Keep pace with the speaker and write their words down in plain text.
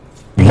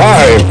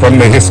From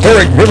the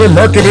historic River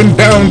Market in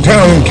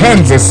downtown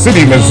Kansas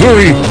City,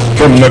 Missouri,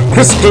 from the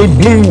crystal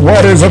blue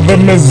waters of the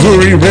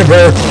Missouri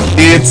River,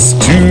 it's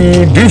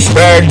Two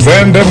Douchebags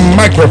and a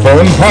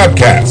Microphone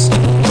podcast.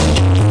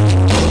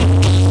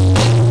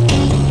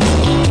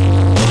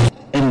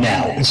 And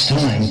now it's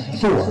time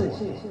for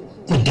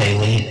the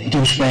Daily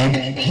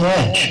Douchebag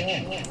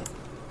Pledge.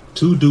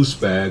 Two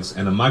Douchebags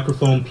and a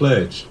Microphone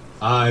Pledge.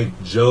 I,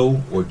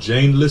 Joe, or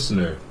Jane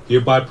Listener,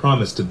 hereby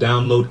promise to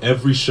download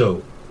every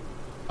show.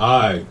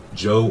 I,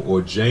 Joe,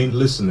 or Jane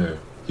Listener,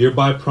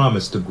 hereby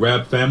promise to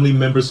grab family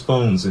members'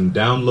 phones and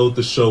download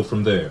the show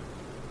from there.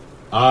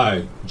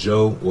 I,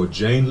 Joe, or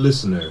Jane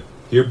Listener,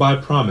 hereby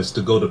promise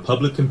to go to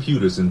public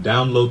computers and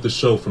download the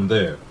show from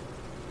there.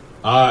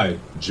 I,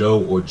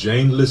 Joe, or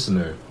Jane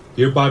Listener,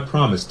 hereby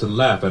promise to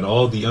laugh at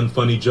all the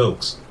unfunny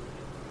jokes.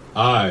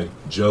 I,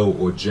 Joe,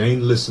 or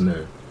Jane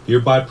Listener,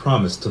 hereby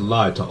promise to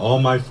lie to all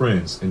my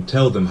friends and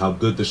tell them how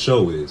good the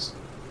show is.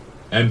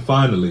 And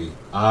finally,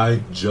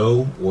 I,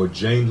 Joe, or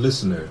Jane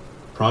Listener,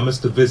 promise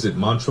to visit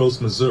Montrose,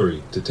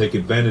 Missouri to take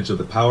advantage of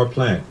the power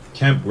plant,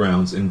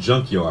 campgrounds, and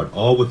junkyard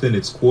all within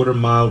its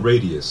quarter-mile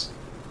radius.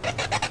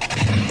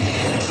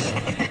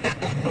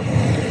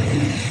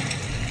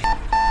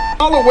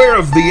 All aware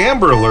of the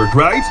Amber Alert,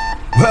 right?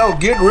 Well,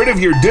 get rid of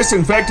your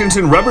disinfectants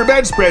and rubber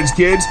bedspreads,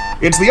 kids.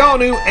 It's the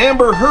all-new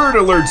Amber Heard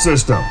Alert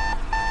system.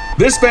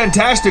 This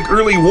fantastic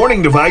early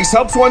warning device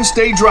helps one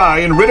stay dry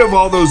and rid of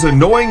all those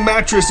annoying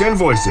mattress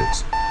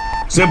invoices.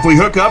 Simply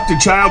hook up to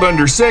child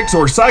under 6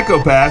 or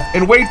psychopath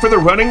and wait for the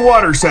running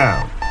water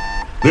sound.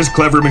 This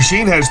clever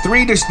machine has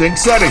 3 distinct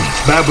settings: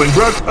 Babbling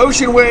Brook,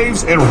 Ocean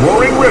Waves, and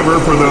Roaring River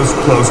for those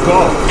close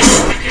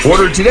calls.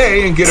 Order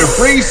today and get a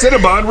free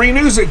Cinnabon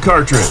Renews It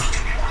cartridge.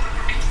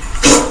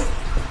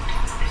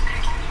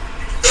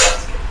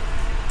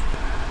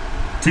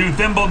 Two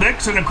thimble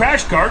dicks and a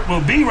crash cart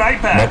will be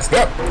right back. Next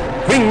up,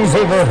 things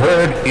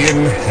overheard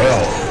in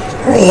hell.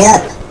 Hurry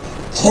up.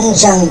 Kim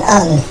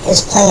Jong-un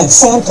is playing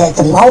Santa at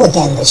the mall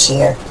again this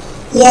year.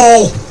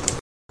 Yay!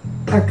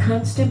 Our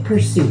constant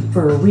pursuit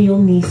for a real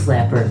knee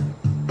slapper.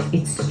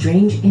 It's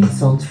strange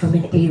insults from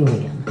an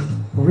alien.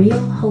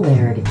 Real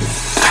hilarity.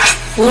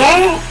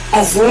 You're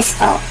as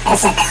useful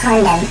as a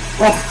condom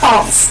with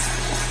holes.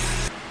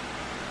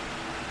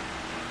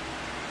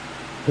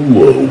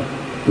 Hello,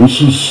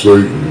 this is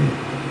Satan.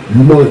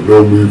 You might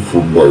know me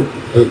from my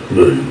pet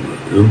name,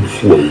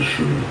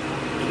 Inflation.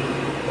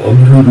 I'm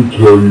here to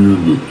tell you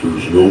that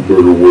there's no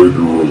better way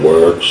to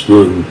relax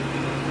than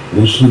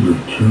listen to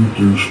Two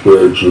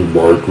Douchebags and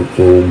a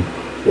Microphone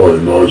by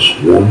a nice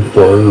warm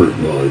fire at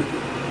night.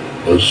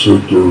 I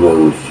sit there and I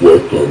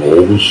reflect on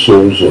all the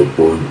souls I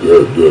burned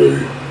that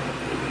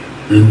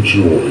day.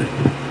 Enjoy.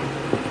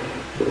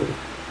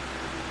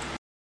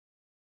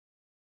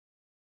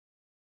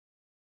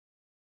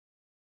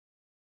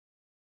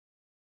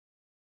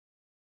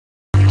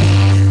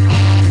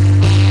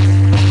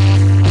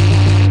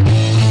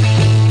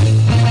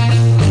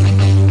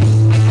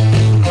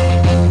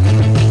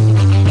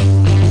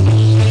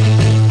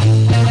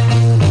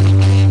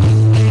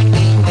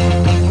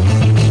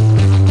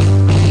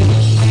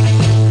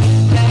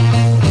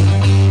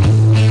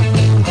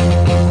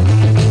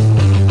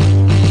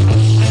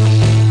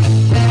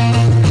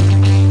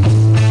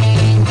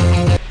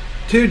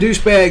 Two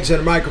Douchebags and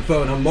a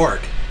Microphone. I'm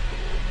Mark.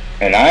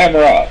 And I am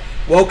Rob.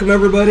 Welcome,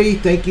 everybody.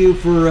 Thank you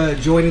for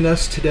joining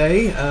us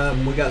today.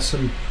 We got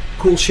some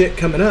cool shit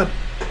coming up.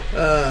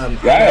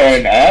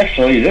 And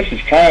actually, this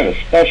is kind of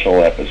a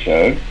special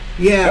episode.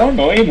 Yeah.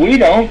 Normally we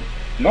don't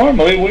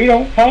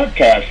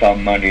podcast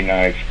on Monday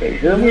nights, but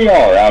here we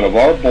are out of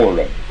our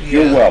boredom. Yeah.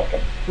 You're welcome.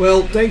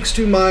 Well, thanks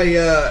to my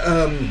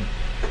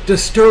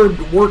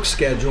disturbed work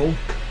schedule,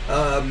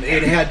 I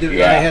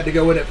had to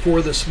go in at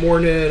 4 this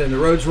morning, and the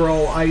roads were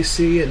all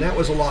icy, and that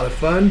was a lot of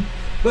fun.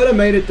 But I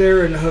made it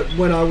there, and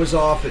when I was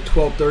off at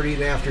 12:30 in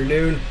the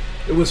afternoon,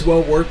 it was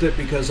well worth it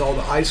because all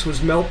the ice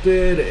was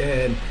melted,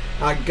 and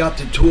I got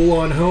to tool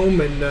on home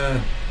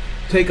and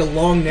take a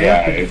long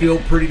nap and feel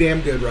pretty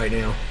damn good right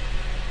now.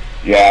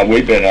 Yeah,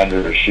 we've been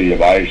under a sheet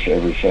of ice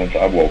ever since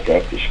I woke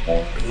up this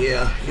morning.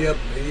 Yeah,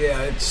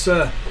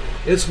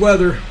 it's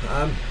weather.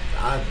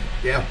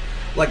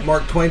 Like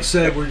Mark Twain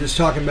said, we're just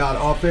talking about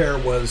off air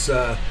was,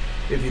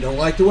 if you don't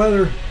like the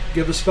weather,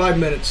 give us 5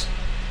 minutes.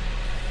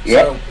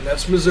 Yep. So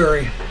that's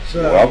Missouri.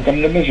 So,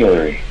 welcome to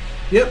Missouri.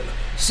 Yep.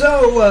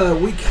 So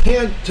we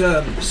can't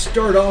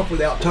start off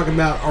without talking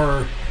about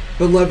our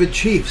beloved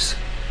Chiefs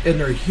and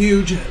their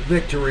huge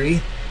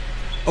victory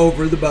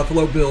over the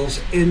Buffalo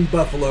Bills in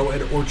Buffalo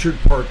at Orchard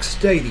Park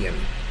Stadium.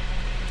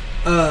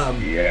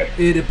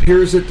 It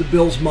appears that the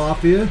Bills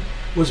Mafia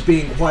was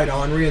being quite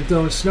ornery and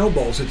throwing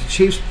snowballs at the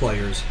Chiefs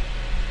players.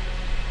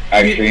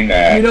 I've seen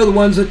that. You know the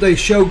ones that they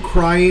showed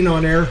crying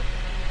on air?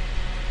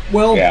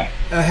 Well,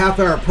 a half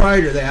hour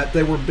prior to that,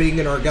 they were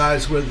banging our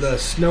guys with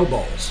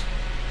snowballs.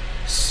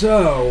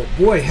 So,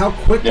 boy, how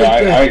quickly...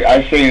 Yeah,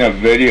 I've seen a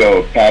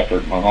video of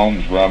Patrick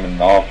Mahomes running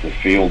off the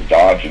field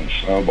dodging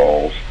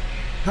snowballs.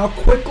 How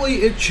quickly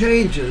it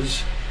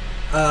changes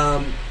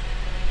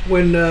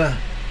when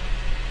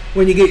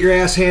when you get your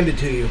ass handed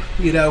to you.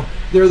 You know,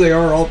 there they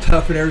are, all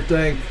tough and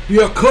everything.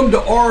 Yeah, come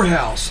to our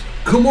house.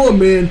 Come on,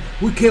 man.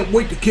 We can't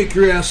wait to kick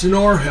your ass in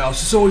our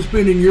house. It's always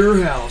been in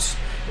your house.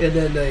 And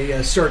then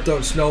they start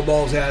throwing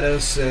snowballs at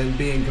us and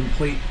being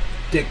complete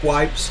dick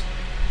wipes.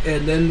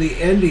 And then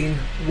the ending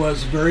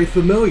was very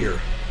familiar.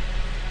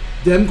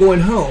 Them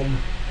going home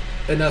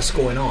and us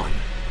going on.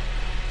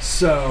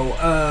 So,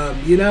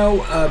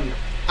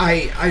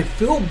 I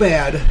feel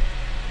bad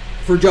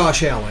for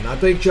Josh Allen. I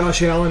think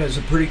Josh Allen is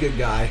a pretty good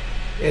guy.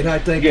 And I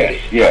think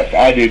yes,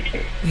 I do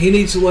too. He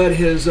needs to let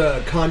his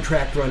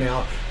contract run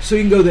out so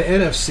he can go to the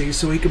NFC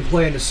so he can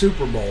play in the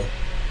Super Bowl.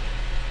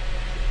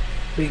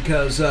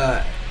 Because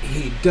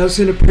he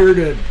doesn't appear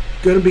to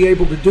going to be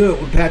able to do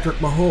it with Patrick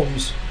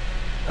Mahomes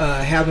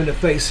having to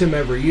face him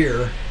every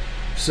year.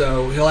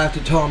 So he'll have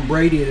to Tom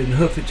Brady it and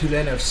hoof it to the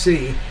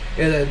NFC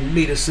and then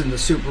meet us in the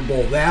Super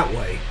Bowl that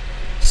way.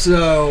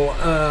 So,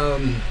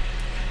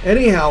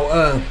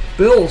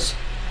 Bills,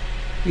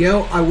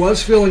 I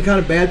was feeling kind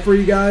of bad for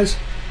you guys,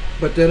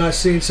 but then I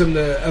seen some of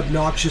the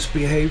obnoxious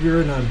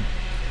behavior, and I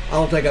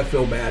don't think I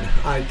feel bad.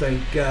 I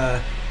think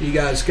you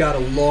guys got a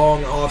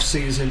long off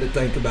season to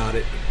think about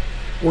it.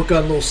 Work on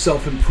a little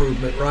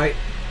self-improvement, right?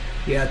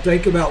 Yeah,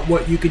 think about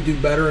what you can do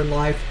better in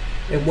life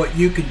and what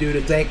you can do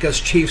to thank us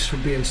Chiefs for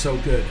being so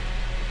good.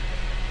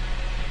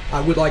 I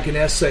would like an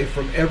essay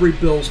from every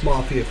Bills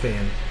Mafia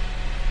fan.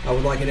 I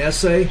would like an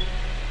essay,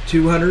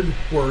 200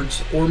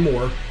 words or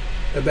more,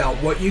 about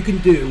what you can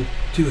do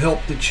to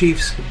help the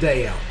Chiefs'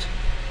 day out.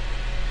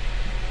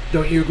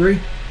 Don't you agree?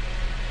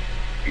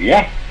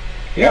 Yeah.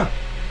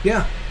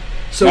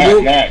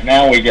 So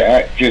now we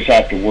just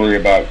have to worry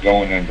about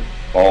going into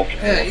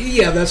Baltimore.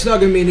 That's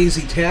not going to be an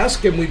easy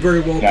task, and we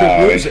very well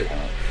could lose it.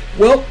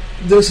 Well,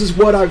 this is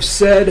what I've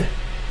said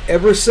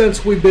ever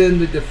since we've been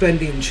the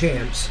defending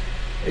champs,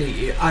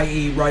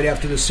 i.e. right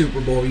after the Super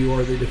Bowl, you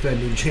are the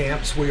defending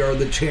champs. We are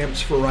the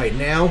champs for right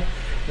now.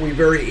 We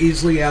very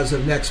easily, as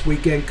of next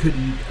weekend, could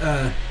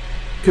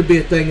be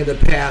a thing in the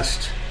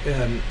past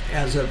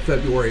as of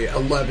February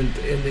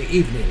 11th in the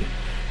evening.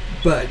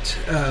 But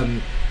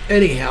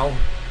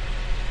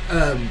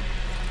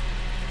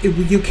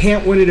you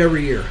can't win it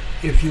every year.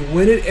 If you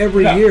win it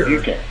every year,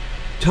 you can't.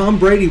 Tom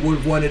Brady would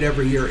have won it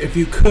every year if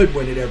you could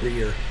win it every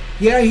year.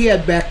 Yeah, he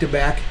had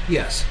back-to-back,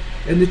 yes.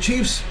 And the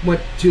Chiefs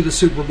went to the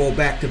Super Bowl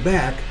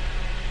back-to-back,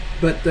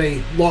 but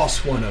they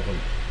lost one of them.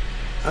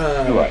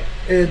 Right.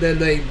 And then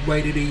they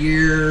waited a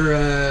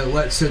year,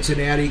 let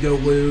Cincinnati go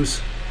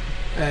lose,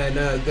 and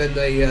then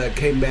they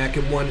came back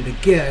and won it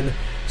again.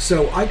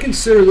 So I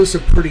consider this a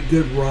pretty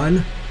good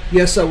run.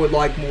 Yes, I would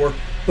like more,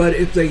 but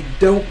if they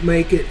don't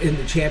make it in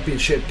the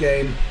championship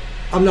game,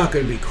 I'm not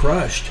going to be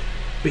crushed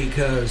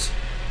because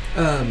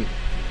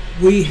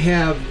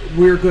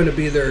we're going to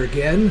be there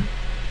again,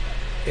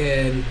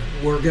 and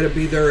we're going to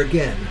be there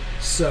again.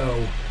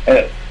 So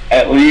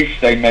at least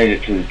they made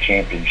it to the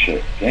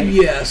championship game.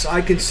 Yes,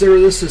 I consider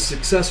this a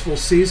successful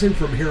season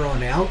from here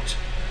on out,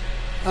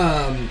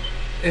 and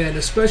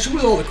especially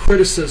with all the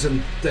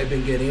criticism they've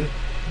been getting.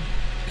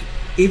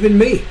 Even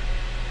me,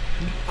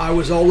 I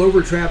was all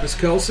over Travis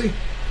Kelce.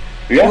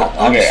 Yeah, well,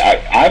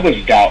 I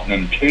was doubting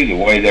them too, the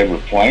way they were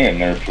playing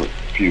there for a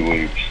few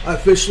weeks. I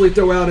officially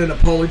throw out an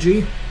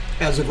apology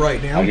as of right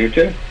now. I do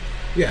too.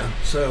 Yeah,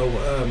 so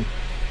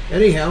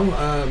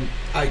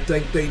I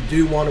think they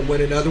do want to win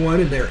another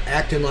one, and they're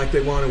acting like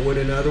they want to win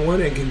another one,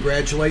 and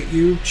congratulate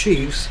you,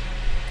 Chiefs.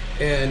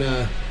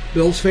 And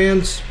Bills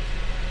fans,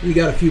 you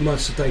got a few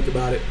months to think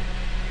about it.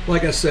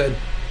 Like I said,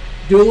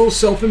 do a little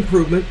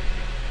self-improvement,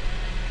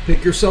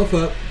 pick yourself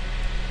up,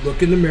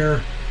 look in the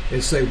mirror,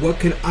 and say, what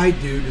can I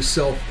do to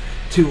serve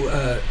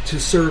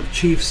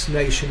Chiefs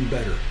Nation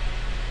better?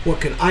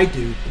 What can I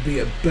do to be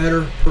a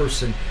better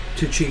person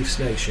to Chiefs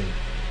Nation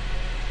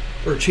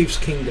or Chiefs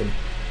Kingdom?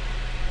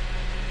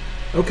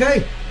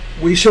 Okay,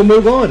 we shall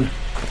move on.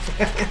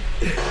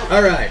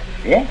 All right.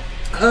 Yeah.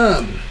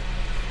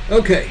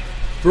 Okay.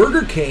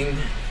 Burger King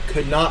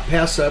could not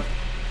pass up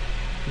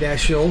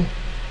National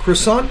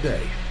Croissant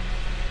Day.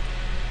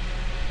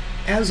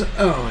 As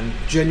on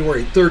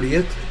January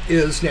 30th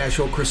is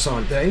National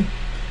Croissant Day.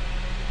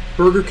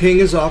 Burger King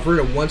is offering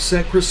a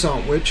 1-cent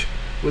croissant sandwich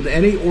with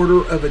any order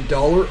of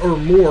 $1 or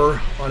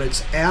more on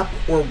its app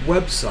or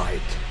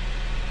website.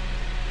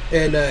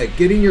 And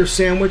getting your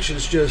sandwich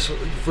is just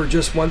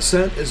 1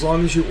 cent. As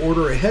long as you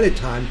order ahead of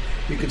time,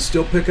 you can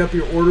still pick up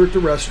your order at the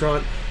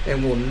restaurant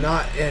and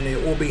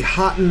it will be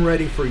hot and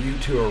ready for you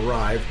to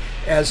arrive,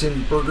 as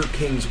in Burger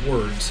King's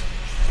words.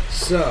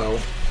 So,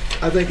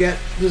 I think that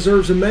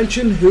deserves a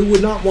mention. Who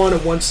would not want a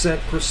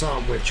 1-cent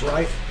croissant sandwich,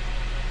 right?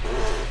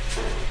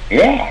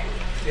 Yeah.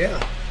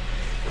 Yeah.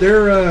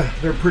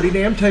 They're pretty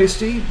damn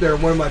tasty. They're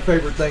one of my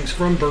favorite things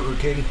from Burger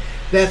King.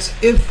 That's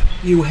if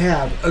you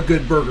have a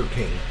good Burger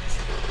King.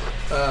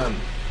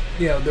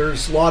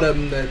 There's a lot of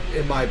them that,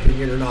 in my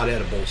opinion, are not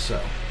edible.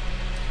 So,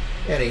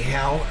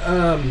 anyhow,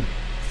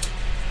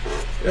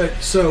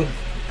 so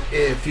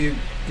if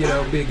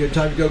it'd be a good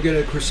time to go get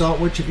a croissant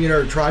sandwich. If you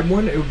never tried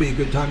one, it would be a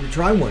good time to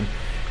try one,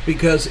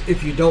 because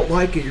if you don't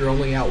like it, you're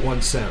only out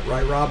 1 cent,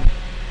 right, Rob?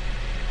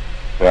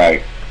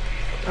 Right.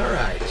 All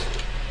right.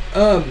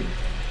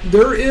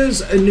 There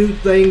is a new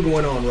thing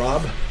going on,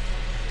 Rob.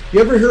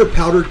 You ever hear of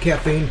powdered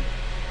caffeine?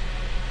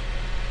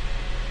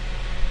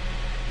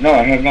 No,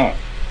 I have not.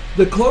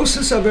 The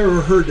closest I've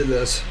ever heard to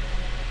this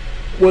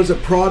was a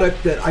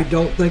product that I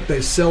don't think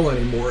they sell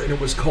anymore, and it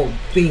was called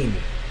Feine.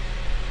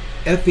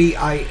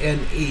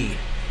 F-E-I-N-E.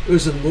 It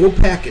was in little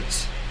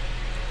packets,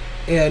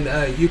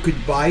 and you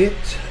could buy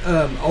it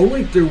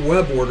only through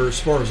web order, as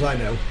far as I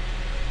know,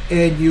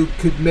 and you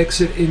could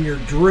mix it in your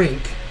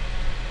drink,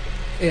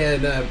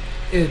 and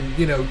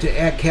you know, to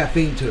add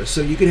caffeine to it.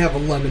 So you could have a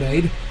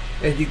lemonade,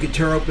 and you could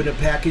tear open a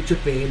package of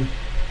Feine,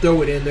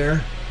 throw it in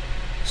there,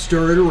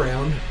 stir it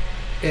around,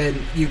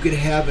 and you could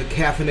have a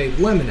caffeinated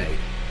lemonade.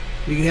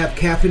 You could have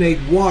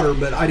caffeinated water,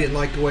 but I didn't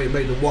like the way it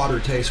made the water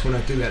taste when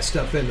I threw that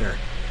stuff in there.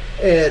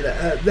 And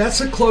that's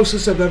the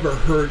closest I've ever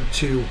heard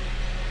to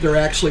there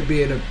actually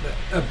being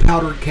a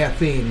powdered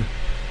caffeine.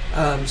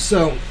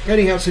 So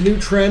anyhow, it's a new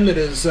trend that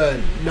is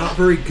not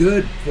very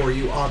good for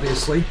you,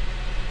 obviously.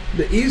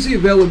 The easy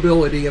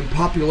availability and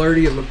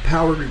popularity of a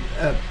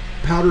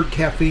powdered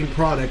caffeine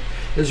product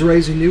is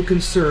raising new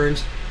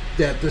concerns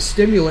that the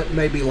stimulant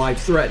may be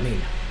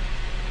life-threatening.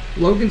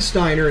 Logan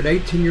Steiner, an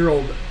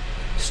 18-year-old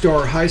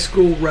star high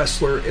school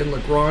wrestler in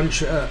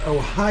LaGrange,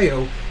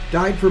 Ohio,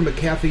 died from a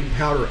caffeine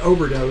powder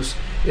overdose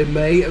in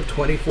May of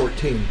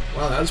 2014.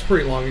 Wow, that was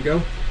pretty long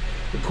ago.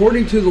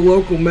 According to the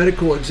local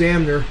medical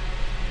examiner,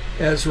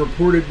 as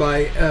reported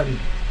by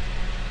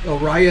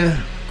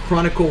Oriya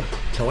Chronicle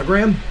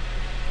Telegram,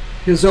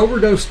 his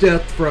overdose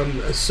death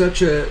from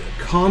such a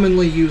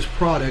commonly used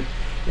product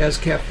as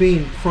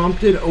caffeine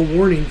prompted a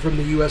warning from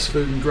the U.S.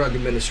 Food and Drug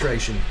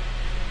Administration.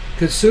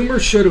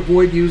 Consumers should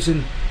avoid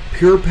using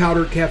pure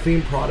powdered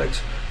caffeine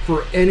products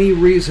for any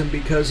reason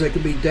because they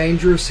can be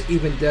dangerous,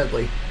 even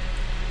deadly.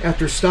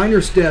 After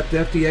Steiner's death, the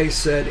FDA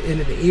said in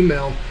an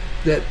email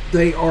that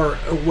they are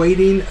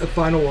awaiting a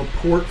final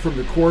report from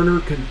the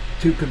coroner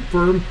to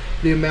confirm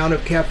the amount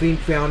of caffeine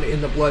found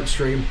in the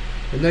bloodstream,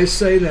 and they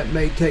say that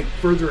may take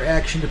further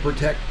action to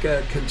protect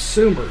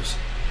consumers.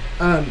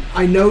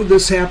 I know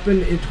this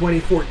happened in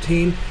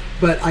 2014,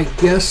 but I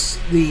guess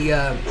the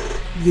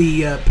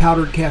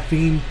powdered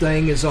caffeine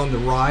thing is on the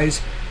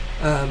rise.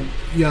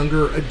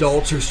 Younger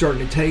adults are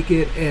starting to take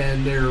it,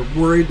 and they're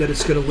worried that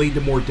it's going to lead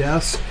to more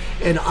deaths.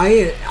 And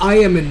I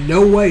am in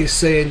no way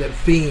saying that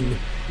Feine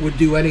would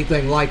do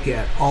anything like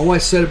that. All I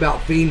said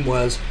about Feine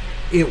was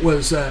it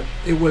was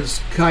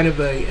kind of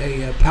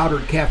a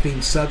powdered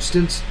caffeine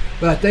substance,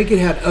 but I think it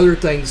had other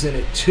things in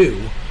it too.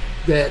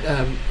 That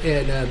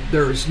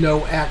there's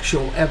no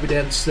actual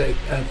evidence that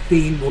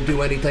Feine will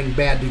do anything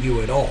bad to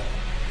you at all.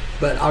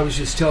 But I was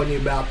just telling you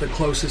about the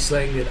closest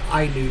thing that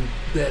I knew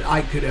that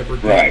I could ever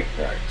do. Right.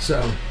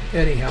 So,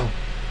 anyhow,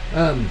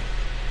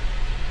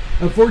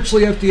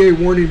 unfortunately, FDA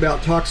warning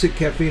about toxic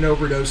caffeine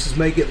overdoses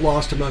may get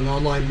lost among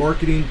online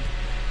marketing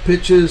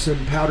pitches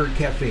and powdered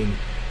caffeine.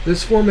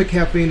 This form of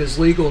caffeine is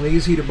legal and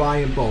easy to buy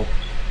in bulk.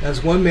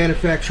 As one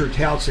manufacturer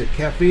touts it,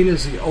 caffeine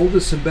is the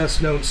oldest and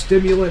best known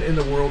stimulant in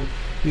the world.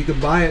 You can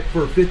buy it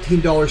for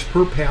 $15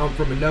 per pound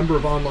from a number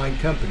of online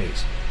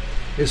companies.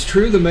 It's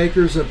true the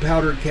makers of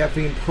powdered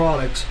caffeine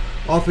products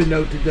often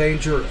note the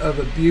danger of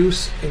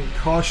abuse and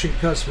caution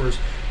customers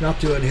not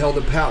to inhale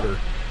the powder,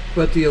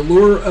 but the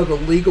allure of a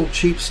legal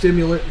cheap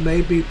stimulant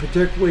may be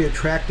particularly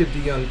attractive to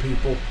young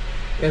people,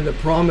 and the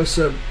promise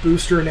of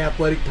booster in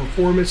athletic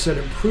performance and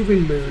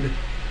improving mood,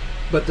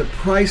 but the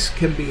price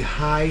can be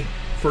high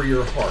for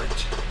your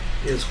heart,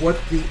 is what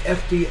the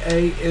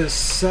FDA is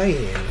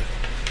saying.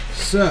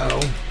 So,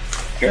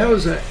 that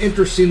was an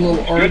interesting little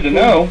article. Good to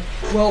know.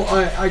 Well,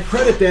 I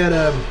credit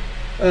that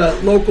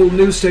local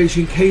news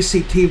station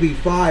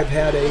KCTV5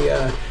 had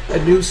a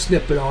news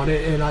snippet on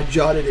it, and I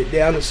jotted it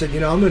down and said,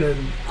 I'm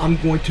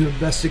going to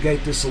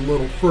investigate this a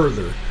little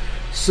further.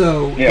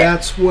 So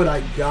that's what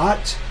I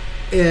got.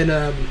 And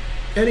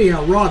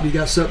anyhow, Rob, you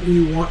got something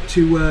you want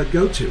to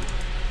go to?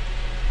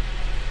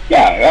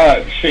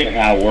 Yeah, seeing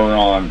how we're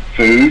on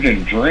food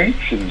and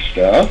drinks and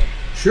stuff.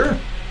 Sure.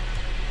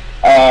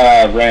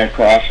 I ran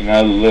across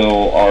another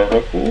little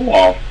article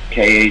off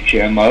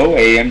KHMO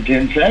AM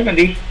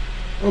 1070.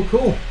 Oh,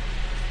 cool.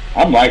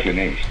 I'm liking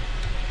these.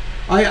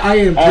 I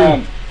am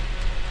too.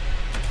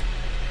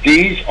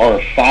 These are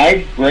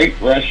 5 great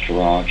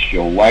restaurants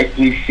you'll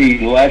likely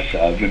see less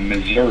of in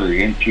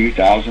Missouri in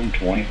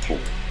 2024.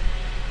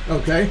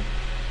 Okay.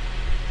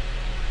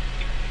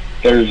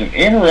 There's an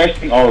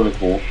interesting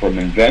article from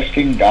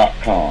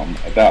investing.com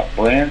about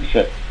brands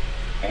that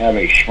have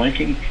a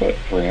shrinking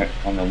footprint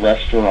on the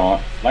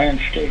restaurant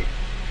landscape.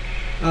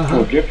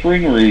 For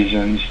differing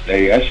reasons,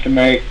 they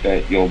estimate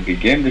that you'll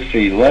begin to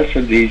see less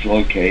of these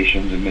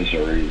locations in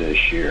Missouri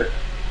this year.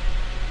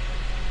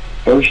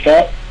 First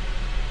up,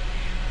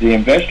 the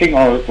investing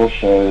article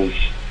says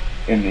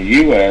in the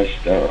U.S.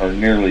 there are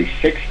nearly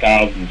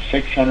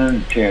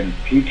 6,610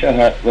 Pizza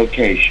Hut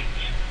locations.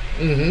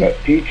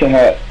 But Pizza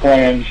Hut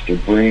plans to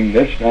bring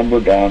this number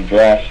down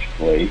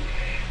drastically.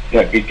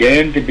 That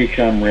began to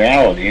become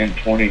reality in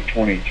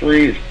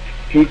 2023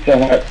 Pizza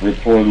Hut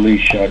reportedly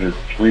shuttered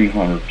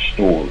 300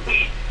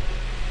 stores.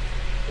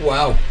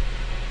 Wow.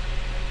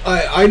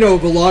 I know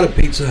of a lot of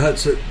Pizza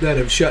Huts that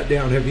have shut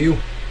down. Have you?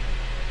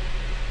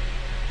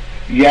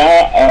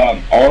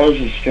 Yeah, ours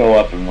is still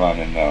up and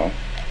running though.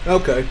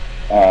 Okay.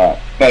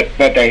 But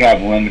they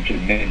have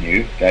limited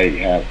menu. They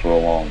have for a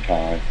long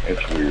time.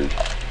 It's weird.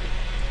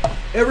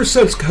 Ever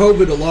since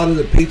COVID, a lot of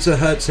the Pizza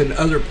Huts and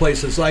other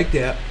places like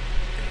that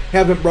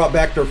haven't brought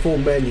back their full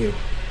menu.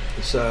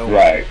 So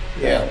right.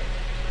 Yeah. Right.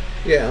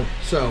 Yeah.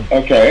 So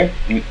okay.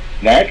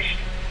 Next,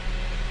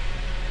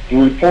 the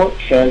report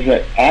says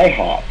that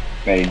IHOP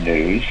made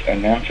news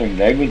announcing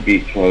they would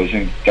be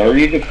closing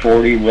 30 to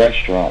 40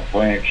 restaurant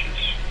branches.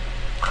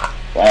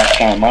 Last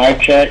time I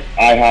checked,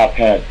 IHOP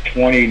had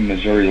 20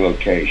 Missouri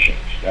locations.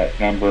 That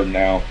number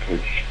now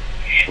could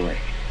shrink.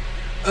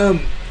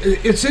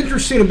 It's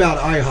interesting about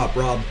IHOP,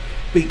 Rob,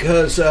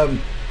 because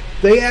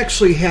they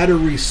actually had a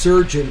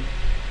resurgence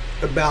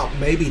about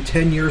maybe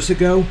 10 years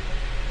ago.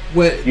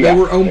 When they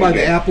were owned by the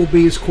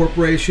Applebee's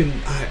Corporation.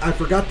 I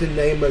forgot the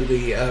name of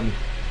the...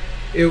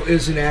 it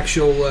was an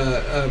actual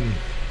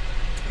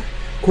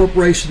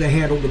corporation that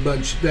handled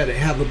that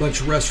have a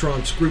bunch of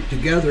restaurants grouped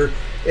together,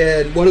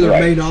 and one of their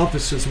main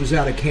offices was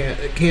out of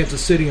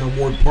Kansas City on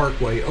Ward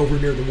Parkway, over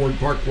near the Ward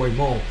Parkway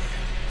Mall.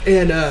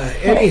 And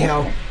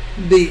anyhow,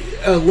 the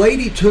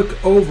lady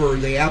took over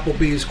the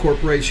Applebee's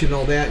Corporation and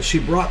all that. She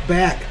brought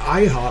back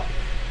IHOP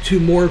to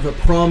more of a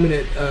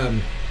prominent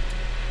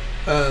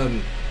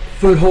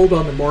foothold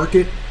on the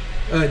market.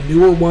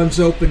 Newer ones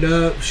opened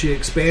up. She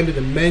expanded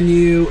the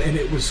menu, and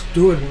it was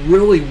doing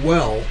really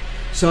well.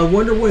 So I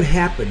wonder what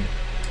happened.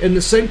 And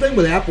the same thing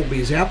with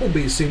Applebee's.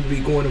 Applebee's seemed to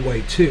be going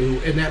away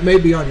too, and that may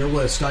be on your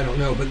list. I don't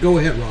know, but go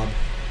ahead, Rob.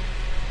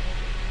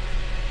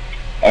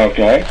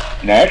 Okay,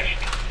 next.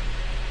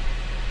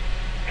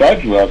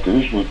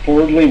 Fuddruckers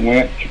reportedly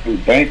went through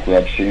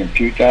bankruptcy in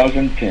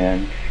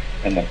 2010,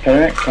 and the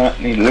parent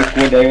company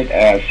liquidated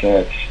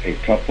assets a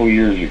couple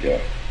years ago.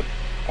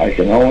 I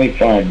can only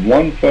find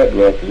one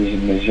Fuddruckers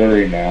in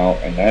Missouri now,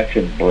 and that's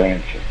in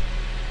Branson.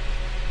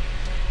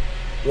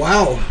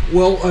 Wow.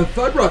 Well,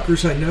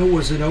 Fuddruckers I know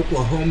was in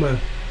Oklahoma,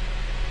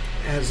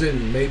 as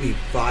in maybe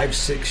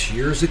 5-6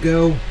 years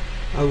ago.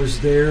 I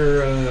was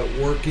there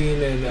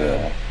working, and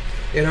I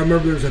remember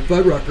there was a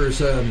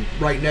Fuddruckers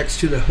right next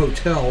to the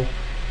hotel.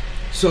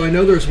 So I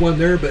know there's one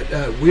there, but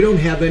we don't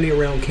have any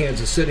around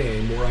Kansas City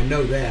anymore. I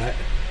know that.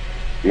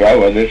 Yeah,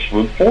 well, this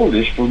report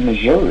is for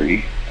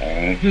Missouri,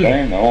 and it's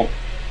saying the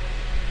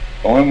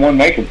only one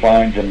they can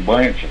find is in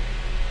Branson.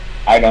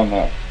 I don't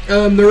know.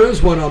 There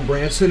is one on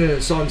Branson, and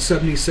it's on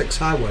 76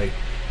 Highway.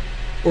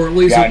 Or at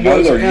least it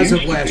was as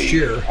of last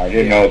year. I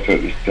didn't know if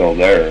it was still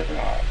there or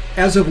not.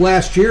 As of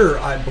last year,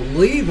 I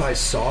believe I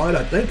saw it.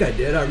 I think I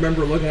did. I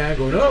remember looking at it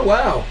going, oh,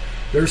 wow,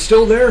 they're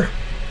still there.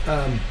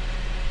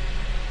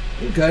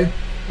 Okay.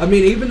 I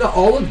mean, even the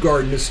Olive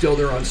Garden is still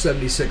there on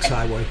 76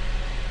 Highway.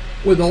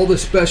 With all the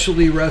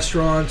specialty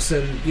restaurants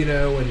and, you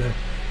know,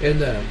 and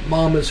the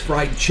Mama's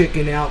Fried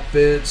Chicken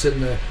outfits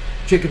and the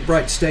chicken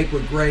fried steak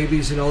with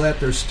gravies and all that.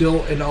 There's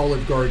still an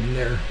Olive Garden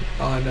there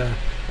on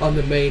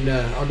the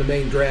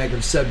main drag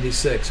of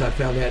 76. I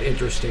found that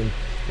interesting.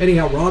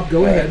 Anyhow, Rob,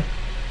 go ahead.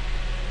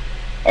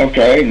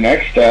 Okay,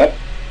 next up,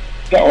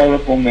 the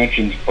article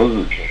mentions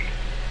Burger King.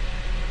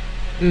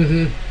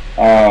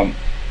 Mm-hmm.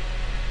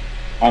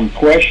 I'm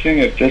questioning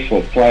if this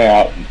will play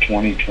out in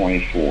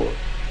 2024.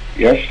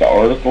 Yes, the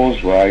article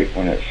is right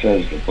when it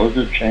says the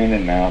burger chain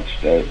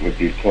announced that it would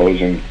be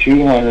closing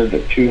 200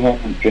 to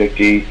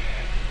 250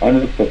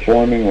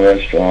 underperforming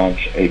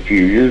restaurants a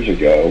few years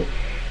ago,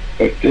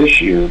 but this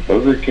year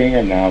Burger King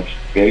announced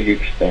big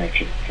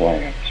expansion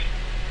plans.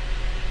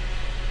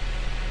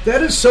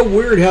 That is so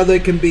weird how they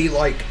can be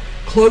like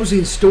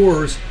closing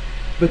stores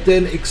but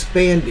then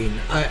expanding.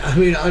 I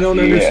mean, I don't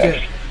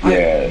understand.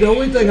 Yes. The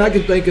only thing I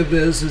can think of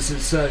is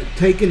it's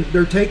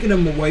they're taking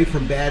them away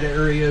from bad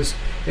areas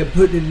and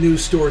putting in new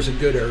stores in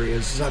good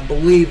areas. I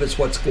believe it's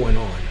what's going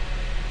on.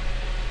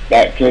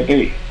 That could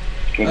be.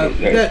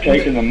 They're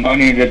taking the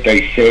money that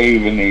they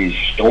save in these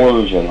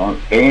stores that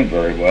aren't doing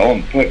very well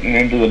and putting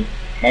it into the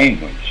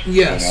main ones.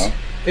 Yes.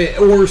 You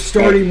know? Or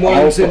starting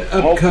ones in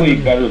upcoming. Hopefully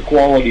better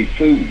quality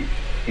food,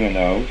 you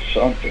know,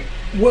 something.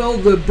 Well,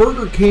 the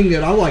Burger King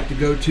that I like to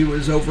go to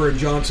is over in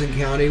Johnson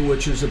County,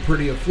 which is a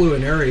pretty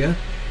affluent area,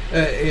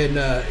 in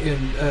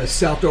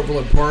South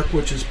Overland Park,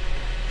 which is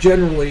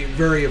generally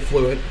very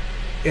affluent.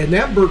 And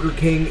that Burger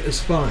King is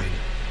fine.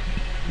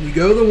 You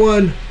go to the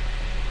one,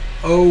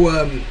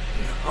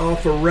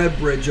 off a Red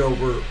Bridge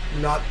over,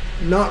 not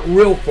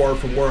real far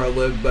from where I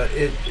live, but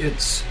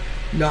it's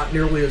not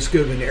nearly as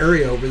good of an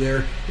area over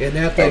there. And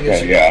that thing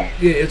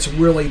it's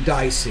really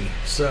dicey.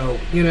 So,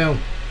 you know,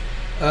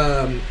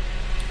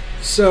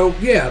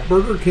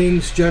 Burger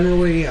Kings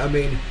generally, I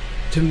mean,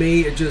 to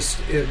me,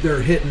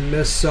 they're hit and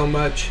miss so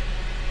much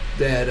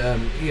that,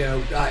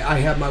 I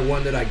have my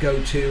one that I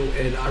go to,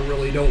 and I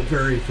really don't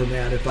vary from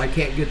that. If I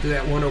can't get to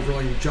that one over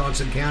in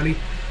Johnson County,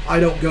 I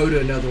don't go to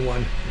another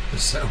one.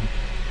 So,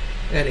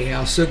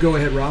 anyhow, so go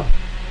ahead, Rob.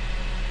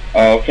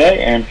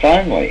 Okay, and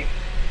finally,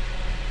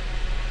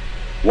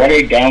 What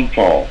a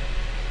downfall.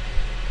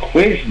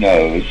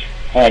 Quiznos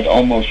had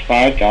almost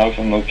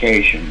 5,000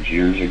 locations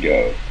years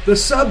ago. The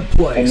sub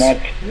place.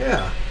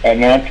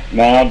 And that's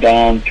now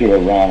down to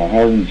around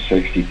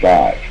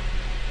 165.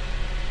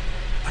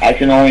 I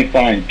can only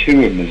find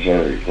 2 in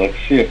Missouri. Let's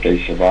see if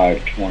they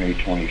survive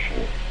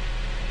 2024.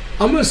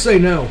 I'm going to say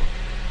no,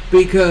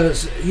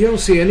 because you don't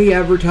see any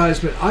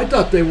advertisement. I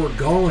thought they were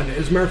gone.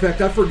 As a matter of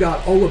fact, I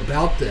forgot all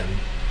about them.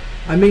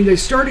 I mean, they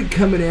started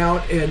coming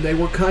out, and they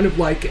were kind of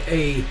like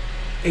a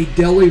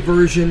deli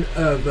version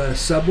of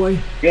Subway.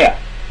 Yeah.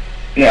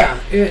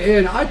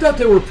 And I thought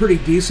they were pretty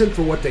decent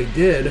for what they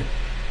did,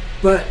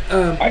 but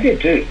I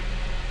did too.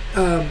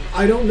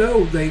 I don't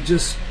know. They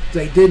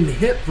didn't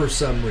hit for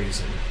some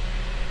reason.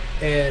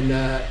 And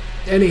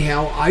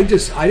anyhow, I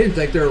didn't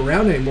think they were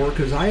around anymore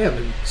because I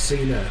haven't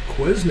seen a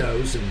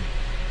Quiznos in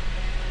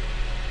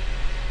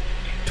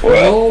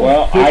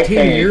 12,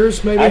 15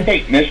 years, maybe. I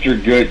think Mr.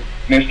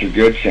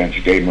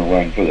 Goodsense gave them a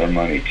run for their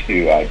money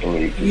too, I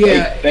believe.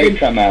 Yeah, they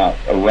come out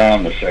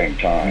around the same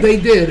time. They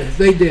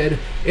did,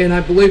 and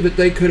I believe that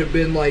they could have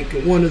been like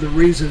one of the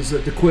reasons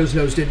that the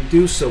Quiznos didn't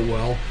do so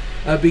well,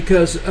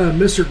 because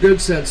Mr.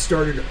 Goodsense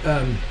started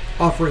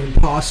offering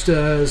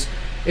pastas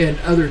and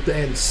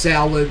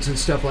salads and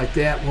stuff like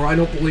that, where I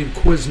don't believe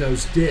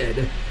Quiznos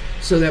did.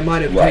 So that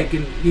might have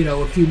taken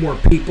a few more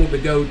people to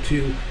go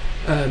to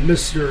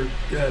Mr.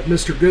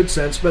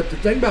 Goodsense. But the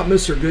thing about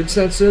Mr.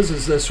 Goodsense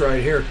is this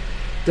right here.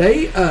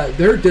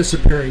 They're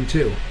disappearing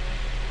too.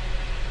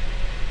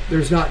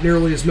 There's not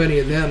nearly as many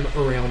of them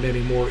around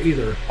anymore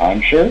either.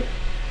 I'm sure.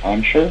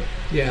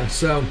 Yeah,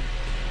 so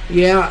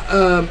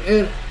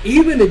and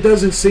even it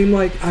doesn't seem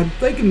like, I'm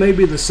thinking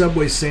maybe the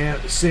Subway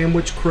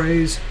sandwich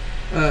craze,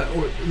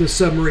 or the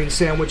submarine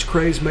sandwich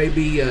craze may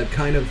be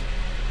kind of,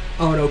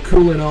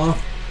 cooling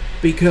off,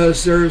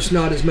 because there's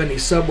not as many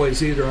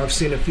Subways either. I've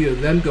seen a few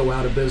of them go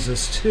out of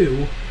business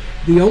too.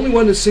 The only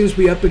one that seems to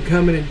be up and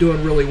coming and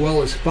doing really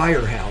well is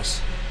Firehouse.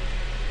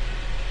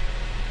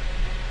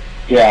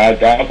 Yeah,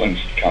 that one's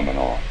coming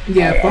on.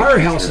 Yeah,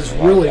 Firehouse is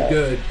really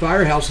good.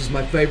 Firehouse is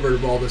my favorite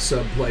of all the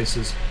sub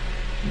places.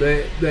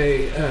 They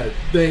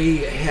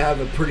have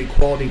a pretty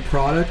quality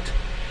product,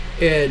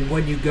 and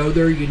when you go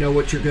there, you know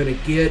what you're going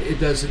to get. It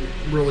doesn't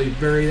really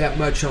vary that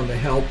much on the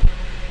help.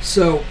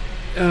 So,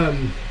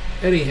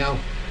 anyhow,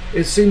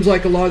 it seems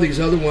like a lot of these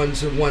other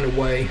ones have went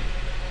away.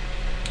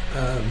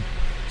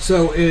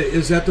 So,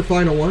 is that the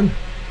final one?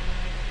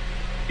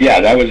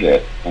 Yeah, that was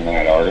it on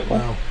that article.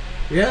 Wow.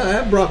 Yeah,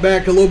 that brought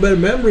back a little bit of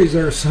memories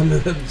there, some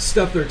of the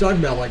stuff they're talking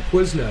about, like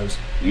Quiznos.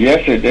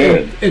 Yes, it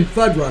did. And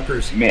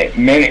Fuddruckers.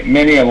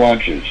 Many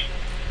lunches.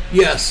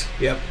 Yes,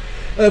 yep.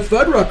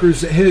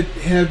 Fuddruckers,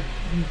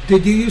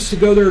 did you used to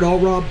go there at all,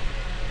 Rob?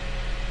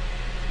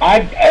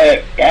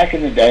 Back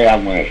in the day, I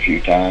went a few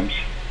times.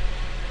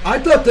 I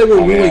thought they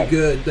were really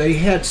good. They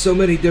had so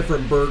many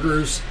different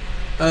burgers,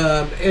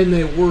 and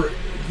they were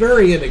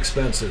very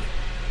inexpensive.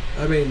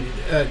 I mean,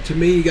 to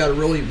me, you got a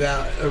really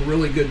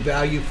good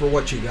value for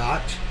what you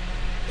got,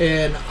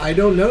 and I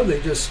don't know, they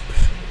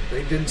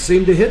didn't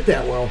seem to hit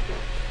that well.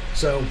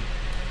 So,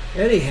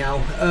 anyhow,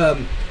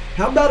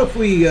 how about if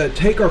we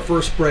take our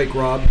first break,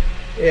 Rob,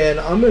 and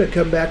I'm going to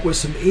come back with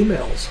some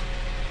emails.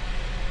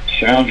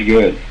 Sounds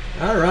good.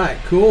 All right,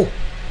 cool.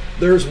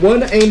 There's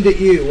one aimed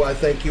at you I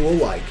think you will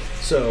like.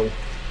 So,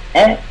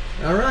 all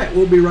right,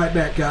 we'll be right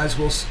back, guys.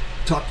 We'll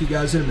talk to you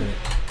guys in a minute.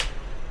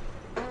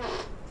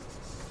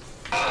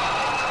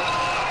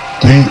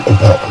 Think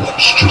about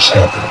what's just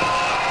happened.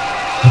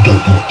 You don't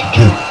know what to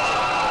do.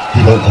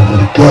 You don't know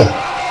where to go.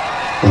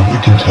 But we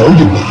can tell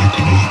you what you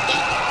can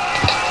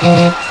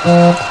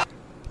eat.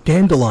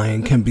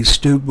 Dandelion can be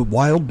stewed with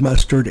wild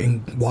mustard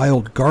and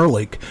wild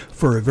garlic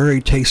for a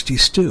very tasty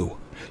stew.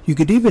 You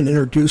could even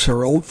introduce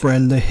our old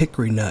friend the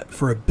hickory nut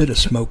for a bit of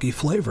smoky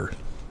flavor.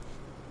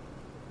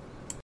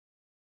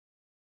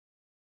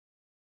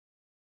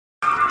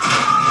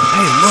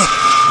 Hey, look!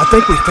 I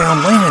think we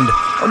found land.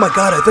 Oh my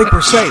God, I think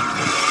we're safe.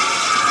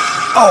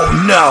 Oh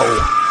no!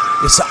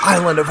 It's the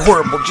island of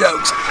horrible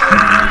jokes.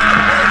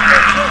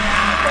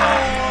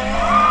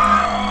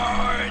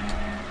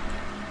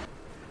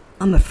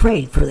 I'm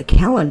afraid for the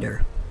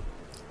calendar.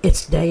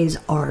 Its days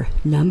are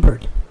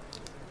numbered.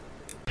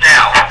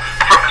 Now,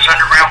 from his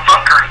underground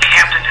bunker in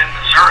Camden,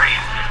 Missouri,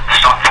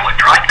 stocked full of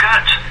dried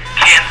goods,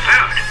 canned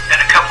food,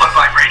 and a couple of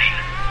vibrating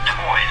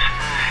toys,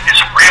 is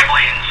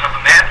Ramblings of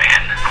a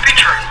Madman,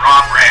 featuring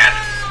Rob Rad.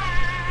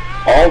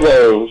 All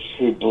those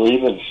who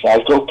believe in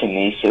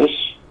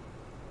psychokinesis,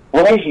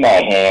 raise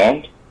my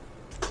hand.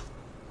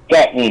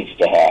 That needs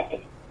to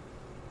happen.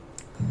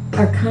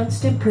 Our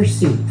constant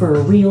pursuit for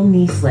a real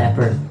knee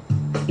slapper.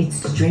 It's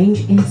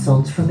strange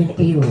insults from an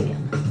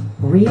alien.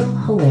 Real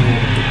hilarity.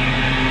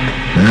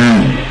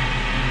 You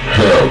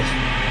have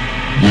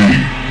the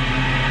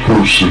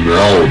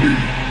personality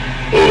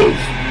of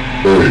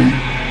a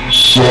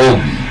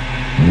soggy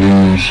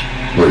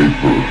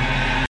newspaper.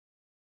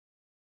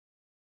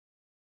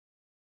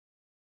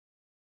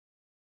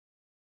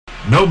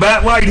 No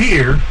bat light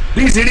here.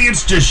 These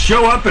idiots just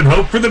show up and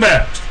hope for the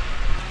best.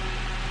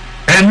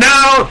 And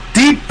now,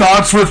 Deep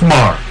Thoughts with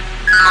Mark.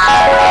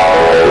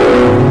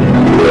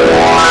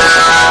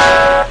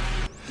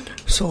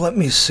 So let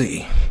me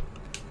see.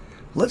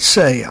 Let's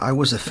say I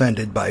was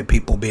offended by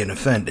people being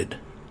offended.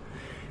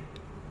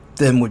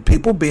 Then would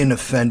people being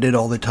offended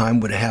all the time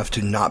would have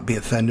to not be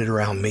offended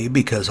around me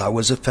because I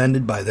was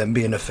offended by them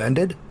being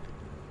offended?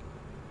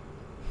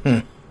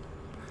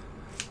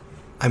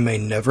 I may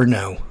never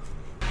know.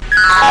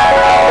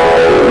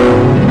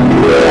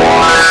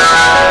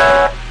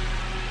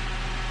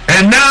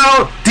 And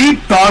now, Deep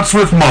Thoughts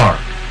with Mark.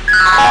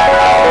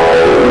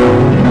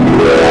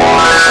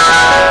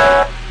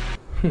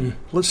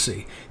 Let's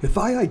see. If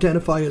I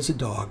identify as a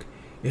dog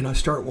and I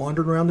start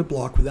wandering around the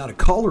block without a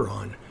collar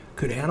on,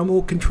 could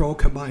animal control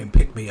come by and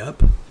pick me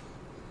up?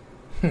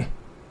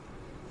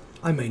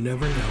 I may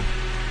never know.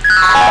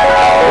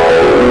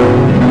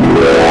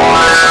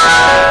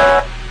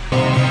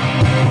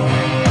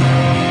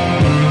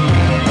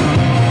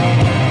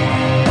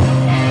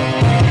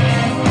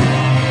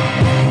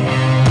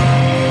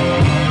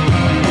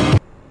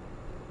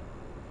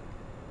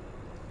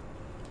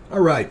 All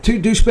right, 2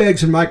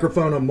 douchebags and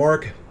microphone on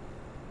Mark.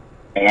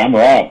 And I'm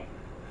Rob.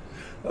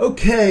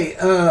 Okay,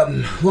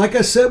 like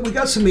I said, we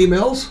got some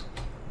emails,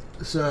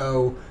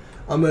 so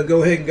I'm going to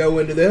go ahead and go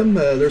into them.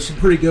 There's some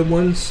pretty good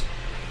ones.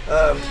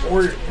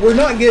 We're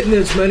not getting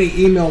as many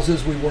emails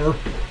as we were.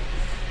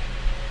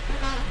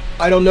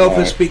 I don't know if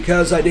it's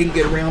because I didn't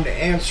get around to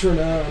answering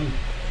them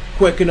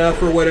quick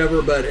enough or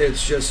whatever, but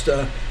it's just,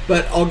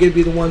 but I'll give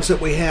you the ones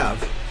that we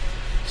have.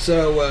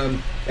 So,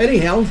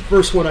 anyhow, the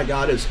first one I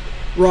got is,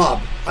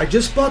 Rob, I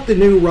just bought the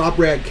new Rob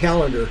Rad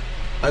calendar.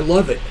 I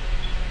love it.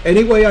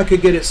 Any way I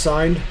could get it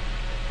signed?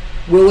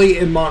 Willie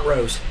in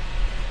Montrose.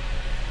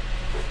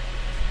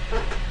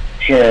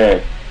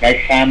 Sure.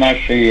 Next time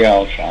I see you,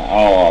 I'll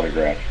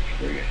autograph it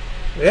for you.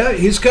 Yeah,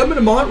 he's coming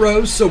to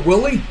Montrose, so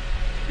Willie,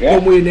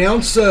 when we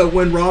announce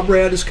when Rob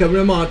Rad is coming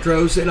to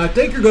Montrose, and I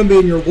think you're going to be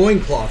in your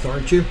loincloth,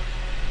 aren't you?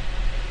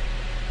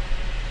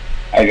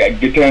 It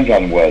depends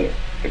on the weather.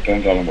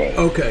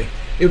 Okay.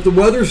 If the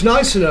weather's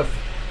nice enough,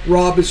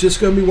 Rob is just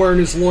going to be wearing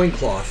his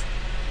loincloth.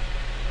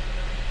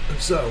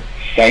 So.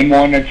 Same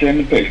one that's in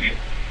the picture.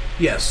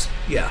 Yes.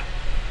 Yeah.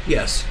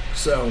 Yes.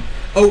 So.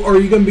 Oh, are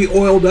you going to be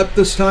oiled up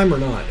this time or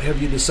not?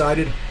 Have you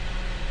decided?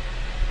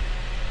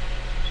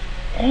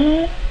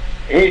 If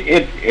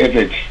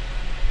it's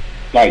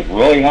like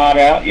really hot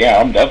out,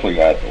 yeah, I'm definitely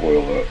got to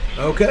oil up.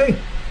 Okay.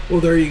 Well,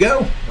 there you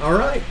go. All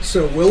right.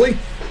 So, Willie,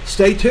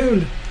 stay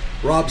tuned.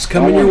 Rob's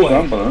coming your way.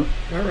 Sunburn.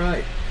 All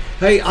right.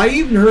 Hey, I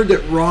even heard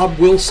that Rob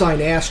will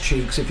sign ass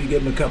cheeks if you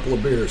give him a couple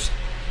of beers.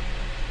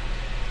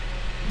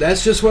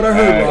 That's just what I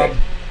heard, Rob.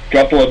 A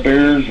couple of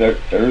beers,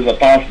 there's a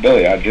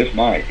possibility. I just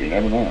might. You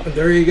never know.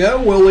 There you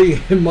go,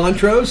 Willie in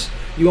Montrose.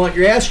 You want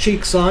your ass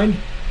cheeks signed?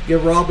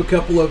 Give Rob a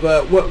couple of,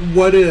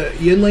 what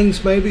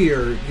Yinlings maybe?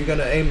 Or you're going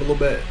to aim a little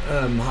bit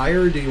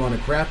higher? Do you want a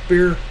craft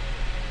beer?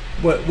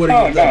 What do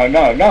you think?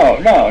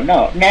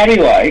 No. Natty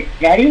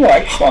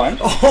Light's fun.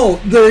 Oh,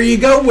 there you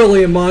go,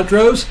 Willie in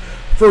Montrose.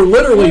 For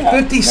literally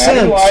 50 cents.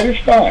 Natty Light is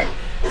fine.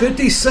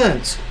 50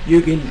 cents.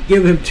 You can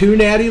give him 2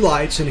 Natty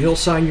Lights and he'll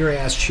sign your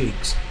ass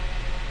cheeks.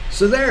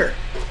 So there.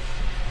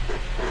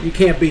 You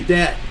can't beat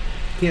that.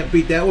 Can't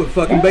beat that with a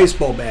fucking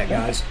baseball bat,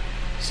 guys.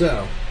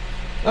 So,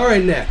 all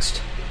right,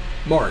 next.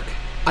 Mark,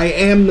 I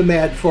am the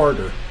mad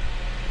farter.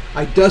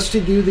 I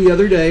dusted you the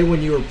other day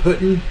when you were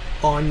putting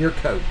on your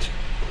coat.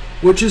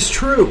 Which is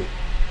true.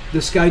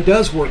 This guy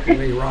does work with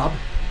me, Rob.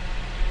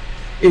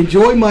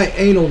 Enjoy my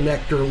anal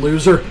nectar,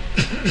 loser.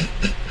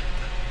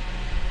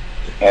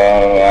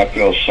 I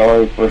feel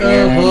sorry for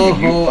him.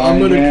 I'm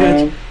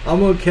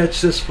gonna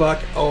catch this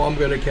fuck. Oh, I'm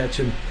gonna catch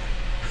him.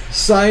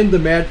 Signed, the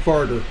mad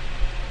farter.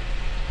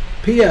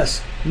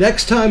 P.S.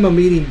 Next time I'm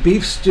eating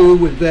beef stew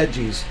with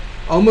veggies,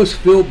 I almost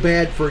feel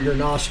bad for your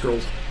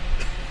nostrils.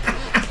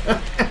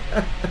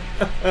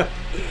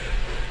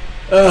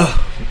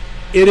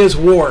 It is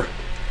war.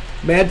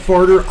 Mad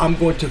farter, I'm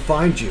going to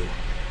find you.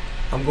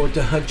 I'm going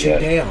to hunt you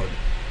down.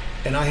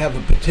 And I have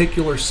a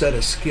particular set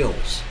of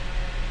skills.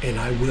 And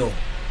I will.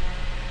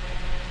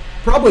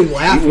 Probably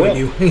laugh when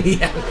you...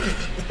 Yeah.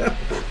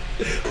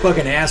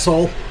 Fucking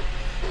asshole.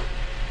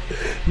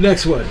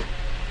 Next one.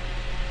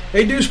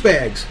 Hey,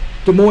 douchebags.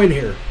 Des Moines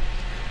here.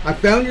 I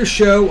found your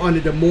show on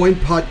the Des Moines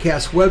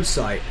podcast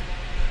website.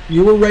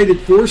 You were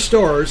rated 4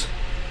 stars.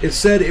 It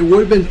said it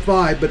would have been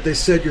 5, but they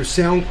said your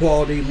sound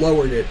quality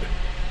lowered it.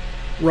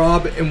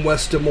 Rob in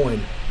West Des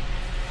Moines.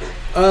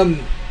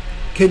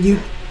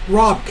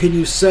 Rob, can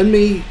you send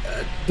me...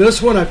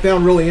 this one I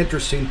found really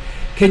interesting.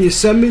 Can you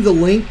send me the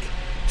link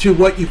to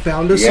what you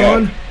found us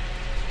on?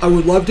 I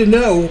would love to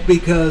know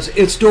because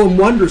it's doing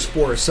wonders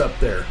for us up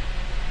there.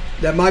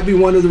 That might be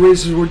one of the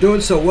reasons we're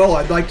doing so well.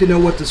 I'd like to know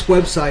what this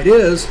website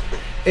is.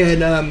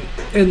 And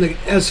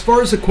as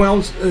far as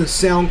the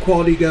sound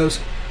quality goes,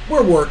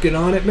 we're working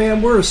on it,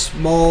 man. We're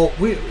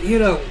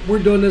we're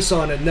doing this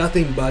on a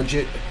nothing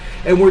budget.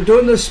 And we're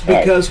doing this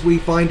because we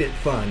find it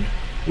fun.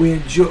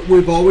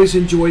 We've always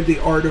enjoyed the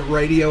art of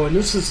radio, and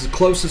this is as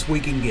close as we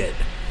can get.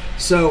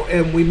 So,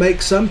 and we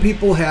make some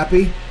people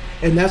happy,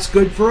 and that's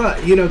good for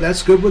us. You know,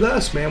 that's good with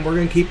us, man. We're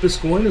going to keep this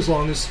going as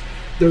long as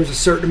there's a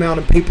certain amount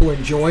of people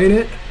enjoying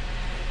it.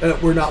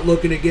 We're not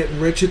looking at getting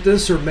rich at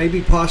this or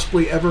maybe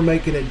possibly ever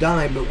making a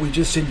dime, but we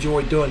just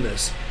enjoy doing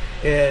this.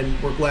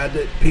 And we're glad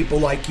that people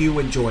like you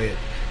enjoy it.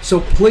 So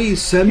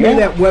please send me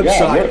that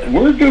website. Yeah,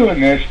 we're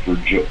doing this for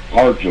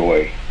our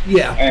joy.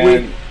 Yeah.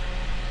 And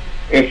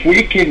if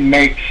we can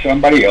make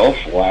somebody else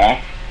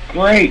laugh,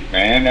 great,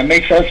 man. That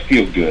makes us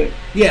feel good.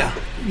 Yeah,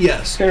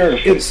 yes.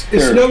 Seriously. It's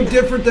no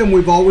different than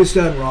we've always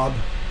done, Rob.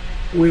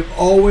 We've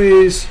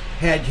always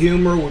had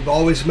humor. We've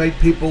always made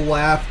people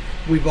laugh.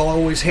 We've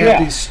always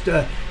had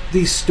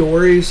these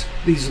stories,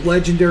 these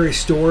legendary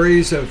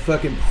stories of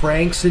fucking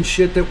pranks and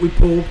shit that we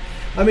pulled.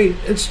 I mean,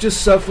 it's just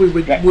stuff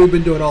we've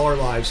been doing all our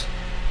lives.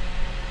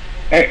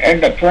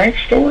 And the prank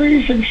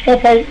stories and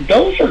stuff,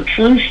 those are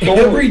true stories.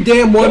 Every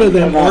damn one of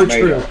them are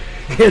true.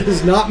 It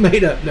is not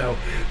made up, no,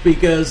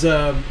 because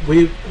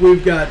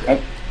we've got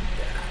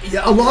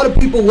a lot of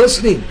people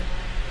listening.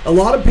 A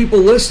lot of people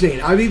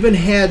listening. I've even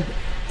had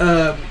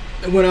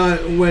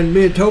when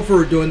me and Topher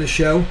were doing the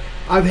show,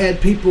 I've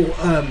had people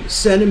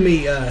sending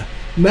me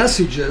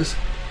messages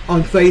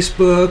on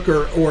Facebook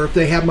or if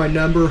they have my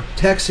number,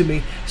 texting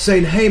me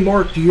saying, "Hey,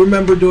 Mark, do you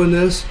remember doing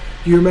this?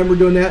 Do you remember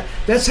doing that?"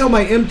 That's how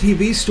my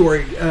MTV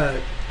story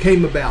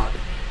came about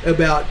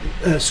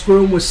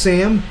Screwing with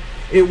Sam.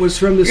 It was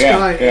from this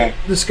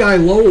guy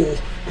Lowell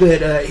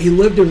that he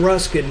lived in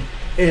Ruskin,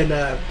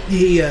 and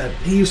he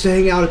used to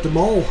hang out at the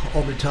mall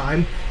all the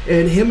time.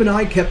 And him and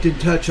I kept in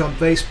touch on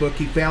Facebook.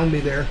 He found me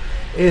there,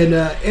 and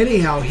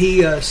anyhow,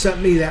 he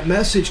sent me that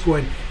message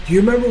going, "Do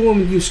you remember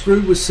when you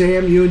screwed with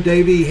Sam? You and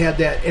Davey had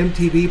that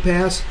MTV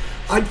pass."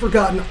 I'd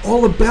forgotten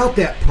all about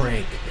that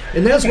prank.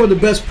 And that's one of the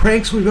best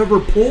pranks we've ever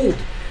pulled.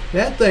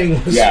 That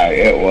thing was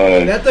it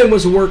was. That thing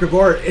was a work of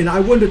art, and I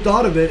wouldn't have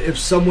thought of it if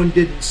someone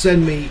didn't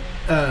send me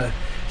that,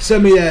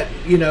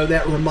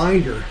 that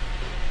reminder.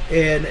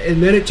 And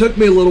then it took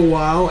me a little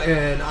while,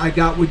 and I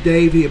got with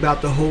Davey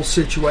about the whole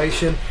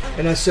situation,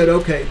 and I said,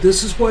 okay,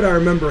 this is what I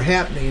remember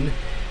happening,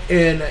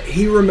 and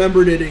he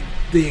remembered it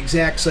the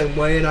exact same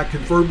way, and I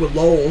conferred with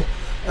Lowell,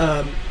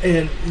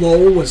 and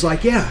Lowell was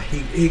like, yeah,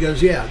 he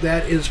goes, yeah,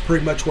 that is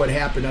pretty much what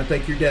happened. I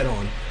think you're dead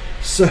on.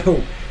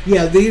 So,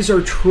 yeah, these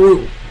are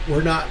true.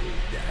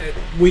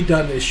 We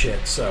done this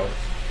shit. So,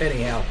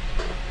 anyhow,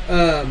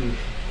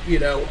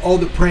 all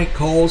the prank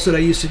calls that I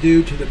used to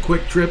do to the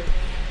Quick Trip,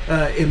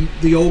 in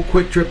the old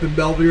Quick Trip in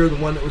Belvedere, the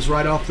one that was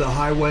right off the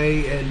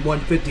highway and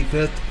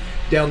 155th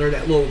down there in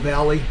that little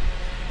valley.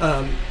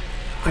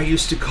 I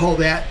used to call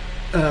that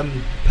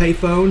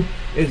payphone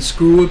and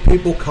screw with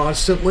people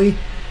constantly,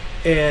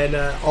 and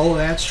all of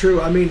that's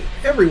true. I mean,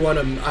 every one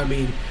of them. I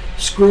mean,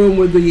 screwing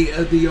with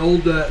the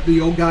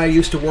old guy I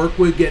used to work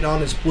with, getting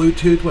on his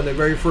Bluetooth when they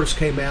very first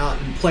came out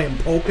and playing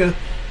polka.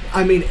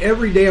 I mean,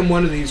 every damn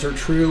one of these are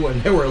true,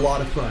 and they were a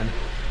lot of fun.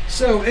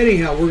 So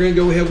anyhow, we're going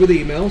to go ahead with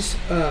emails.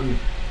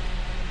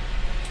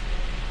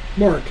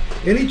 Mark,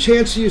 any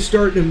chance of you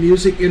starting a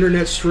music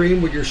internet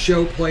stream with your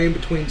show playing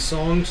between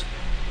songs?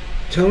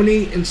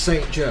 Tony and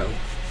St. Joe.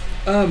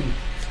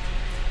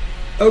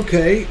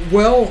 Okay,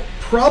 well,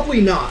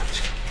 probably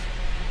not,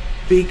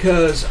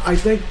 because I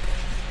think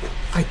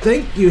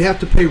you have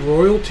to pay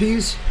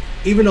royalties,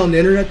 even on the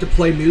internet, to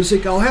play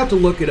music. I'll have to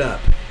look it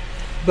up.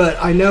 But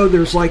I know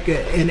there's like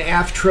an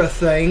AFTRA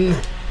thing,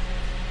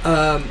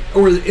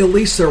 or at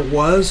least there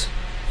was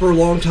for a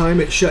long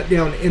time. It shut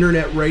down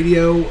internet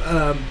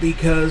radio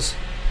because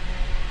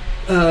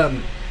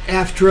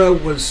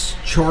AFTRA was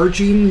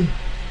charging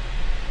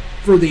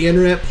for the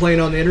internet, playing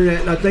on the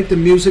internet. And I think the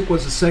music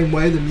was the same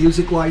way, the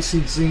music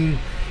licensing.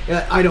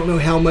 I don't know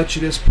how much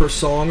it is per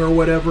song or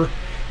whatever.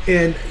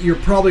 And you're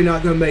probably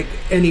not going to make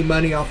any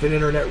money off an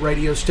internet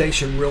radio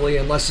station, really,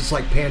 unless it's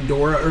like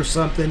Pandora or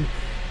something.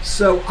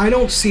 So I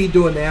don't see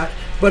doing that.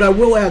 But I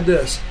will add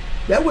this.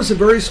 That was the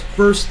very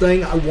first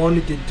thing I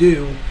wanted to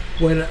do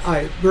when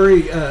I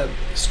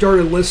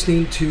started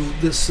listening to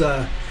this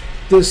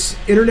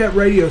internet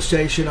radio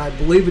station. I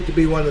believe it to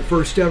be one of the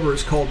first ever.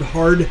 It's called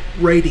Hard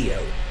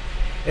Radio.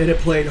 And it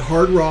played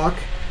hard rock,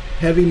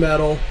 heavy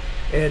metal,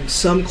 and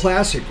some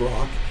classic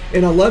rock.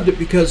 And I loved it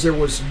because there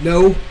was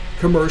no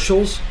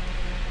commercials,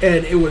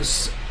 and it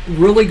was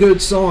really good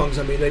songs.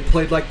 I mean, they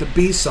played like the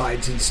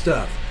B-sides and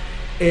stuff.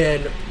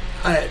 And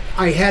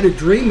I had a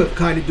dream of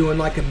kind of doing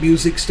like a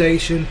music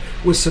station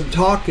with some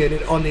talk in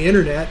it on the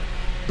internet,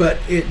 but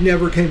it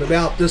never came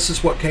about. This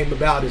is what came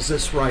about, is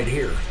this right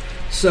here.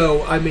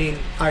 So, I mean,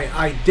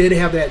 I did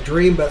have that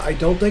dream, but I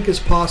don't think it's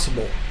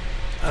possible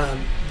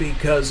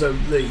because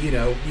of the,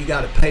 you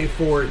got to pay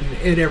for it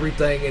and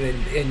everything,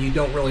 and you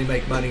don't really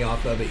make money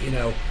off of it,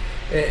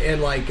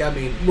 And like, I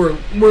mean, we're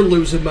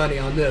losing money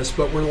on this,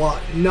 but we're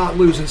not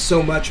losing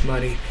so much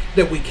money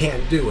that we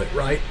can't do it,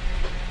 right?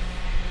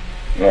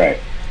 Right.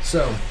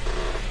 So,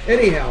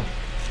 anyhow,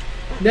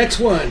 next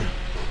one.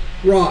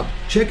 Rob,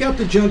 check out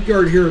the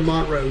junkyard here in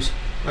Montrose.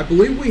 I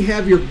believe we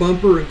have your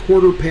bumper and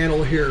quarter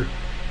panel here.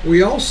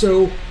 We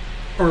also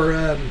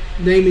are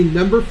naming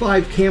number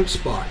 5 Camp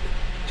Spot,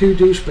 2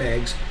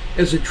 douchebags,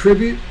 as a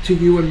tribute to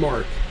you and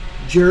Mark.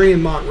 Jerry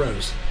in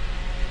Montrose.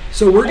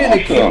 So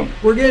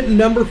we're getting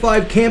number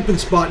 5 camping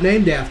spot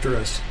named after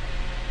us.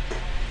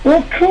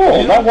 Well,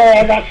 cool. That way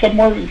I got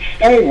somewhere to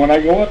stay when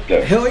I go up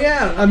there. Hell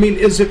yeah. I mean,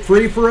 is it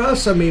free for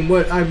us? I mean,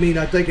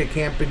 I think a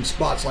camping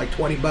spot's like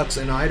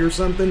 $20 a night or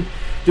something.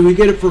 Do we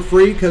get it for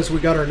free because we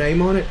got our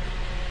name on it?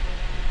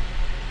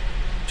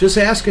 Just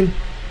asking.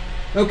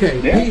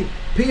 Okay. Yeah.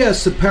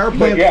 P.S. The power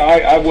plant. But yeah,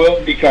 I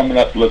will be coming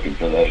up looking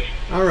for those.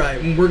 All right.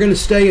 And we're going to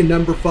stay in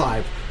number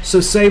 5. So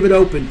save it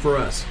open for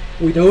us.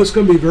 We know it's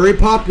going to be very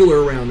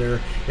popular around there,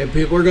 and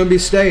people are going to be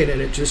staying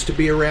in it just to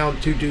be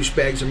around 2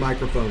 douchebags and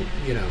microphone,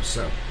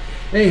 so.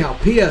 Anyhow,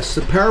 P.S.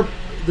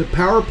 The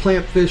power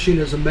plant fishing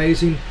is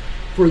amazing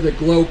for the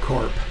glow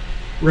carp.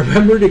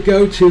 Remember to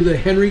go to the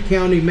Henry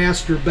County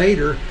Master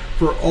Baiter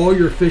for all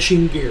your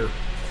fishing gear.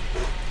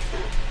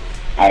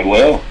 I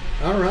will.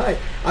 All right.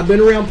 I've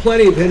been around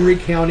plenty of Henry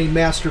County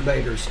Master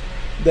Baiters.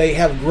 They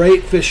have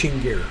great fishing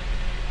gear.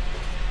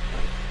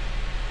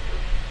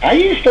 I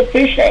used to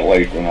fish that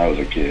lake when I was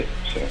a kid.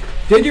 So.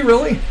 Did you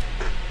really?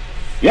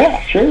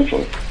 Yeah,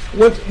 seriously.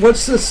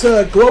 What's this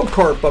glow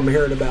carp I'm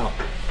hearing about?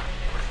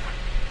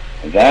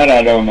 That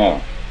I don't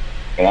know,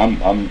 but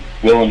I'm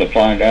willing to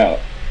find out.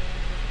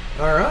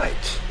 All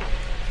right.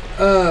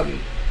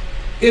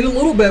 In a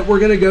little bit, we're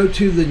going to go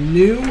to the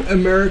New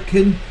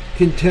American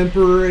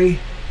Contemporary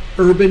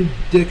Urban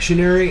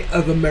Dictionary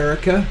of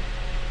America.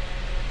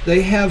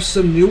 They have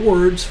some new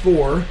words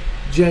for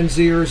Gen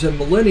Zers and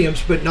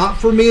Millenniums, but not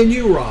for me and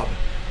you, Rob.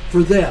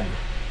 For them.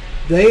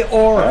 They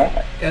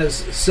are, as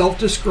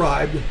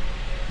self-described,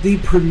 the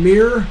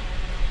premier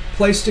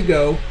place to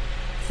go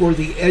for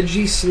the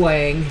edgy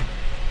slang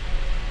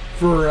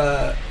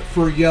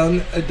for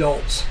young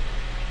adults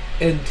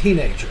and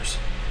teenagers.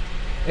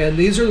 And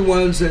these are the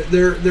ones that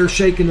they're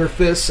shaking their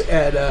fists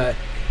at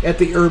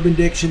the Urban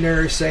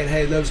Dictionary, saying,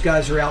 "Hey, those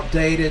guys are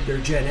outdated. They're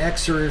Gen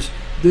Xers.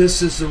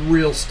 This is the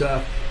real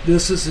stuff.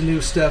 This is the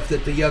new stuff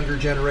that the younger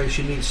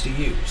generation needs to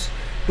use."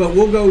 But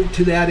we'll go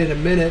to that in a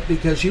minute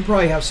because you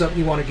probably have something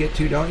you want to get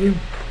to, don't you?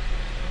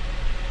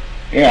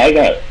 Yeah, I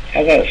got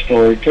a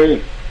story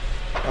too.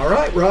 All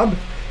right, Rob,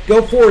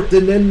 go for it,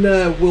 and then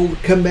we'll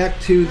come back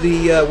to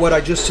the what I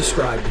just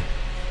described.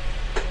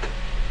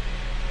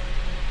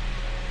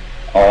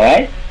 All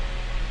right.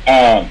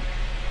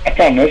 I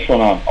found this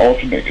one on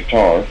Ultimate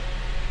Guitar.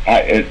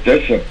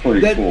 This is a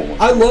pretty cool one.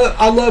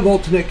 I love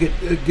Ultimate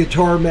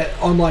Guitar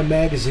online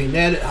magazine.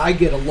 I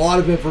get a lot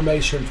of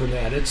information from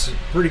that. It's a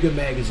pretty good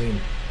magazine.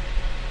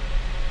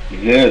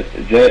 This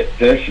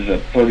is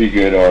a pretty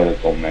good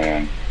article,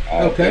 man.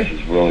 Okay. This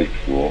is really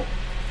cool.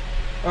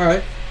 All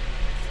right.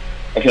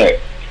 Okay.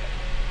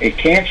 A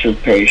cancer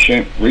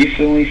patient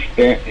recently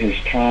spent his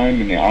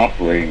time in the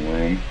operating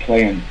room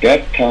playing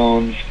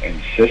Deftones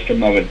and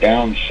System of a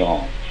Down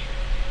songs.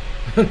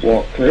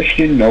 While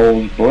Christian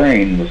Knowles'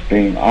 brain was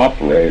being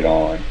operated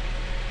on,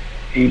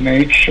 he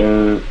made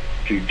sure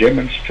to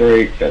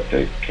demonstrate that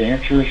the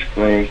cancerous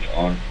growth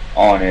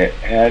on it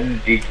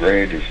hadn't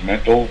degraded his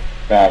mental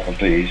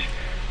faculties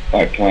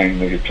by playing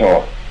the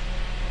guitar.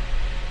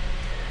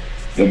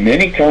 The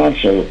mini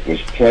concert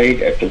was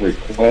played at the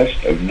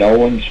request of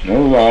Nolan's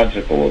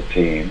neurological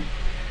team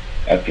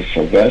at the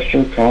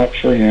Sylvester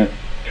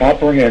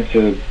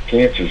Comprehensive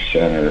Cancer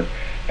Center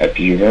at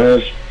the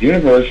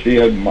University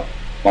of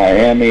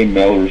Miami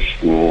Miller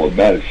School of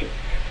Medicine.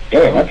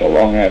 Damn, that's a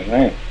long-ass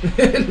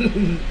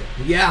name.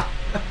 Yeah.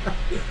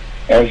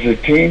 As the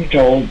team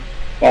told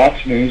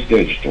Fox News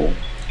Digital,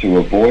 to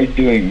avoid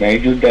doing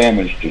major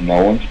damage to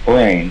Nolan's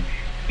brain,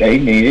 they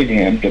needed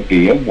him to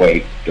be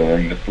awake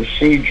during the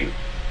procedure.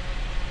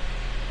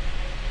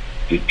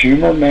 The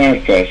tumor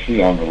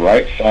manifested on the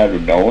right side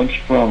of Nolan's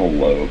frontal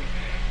lobe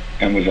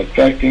and was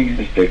affecting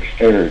his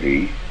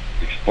dexterity,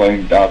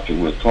 explained Dr.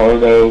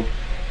 Ricardo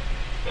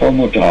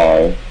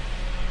Comotar,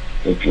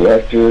 the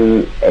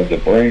director of the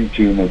brain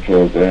tumor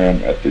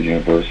program at the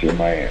University of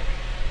Miami.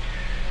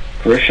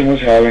 Christian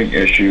was having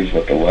issues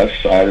with the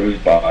left side of his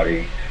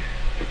body,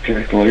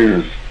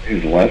 particularly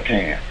his left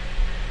hand.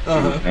 He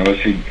was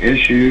noticing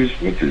issues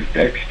with his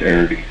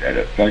dexterity that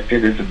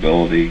affected his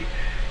ability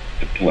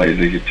to play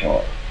the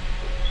guitar.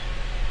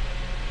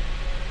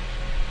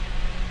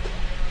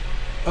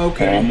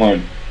 Okay. And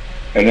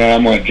then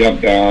I'm going to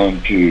jump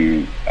down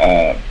to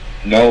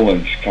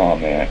Nolan's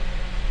comment.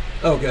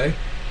 Okay.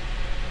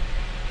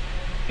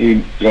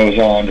 He goes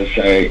on to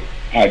say,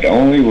 "I'd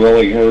only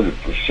really heard of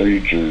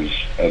procedures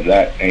of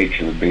that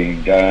nature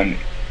being done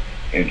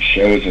in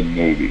shows and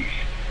movies.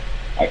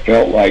 I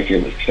felt like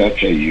it was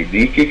such a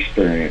unique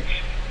experience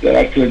that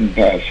I couldn't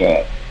pass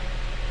up,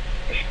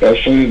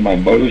 especially with my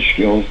motor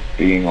skills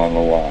being on the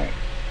line."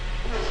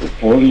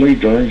 Reportedly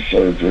during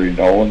surgery,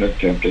 Nolan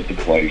attempted to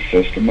play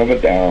System of a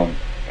Down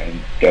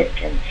and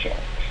Deftones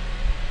songs.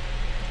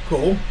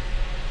 Cool.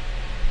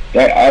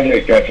 I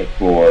think that's a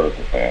cool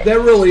article, man.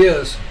 That really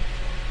is.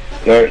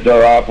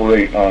 They're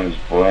operating on his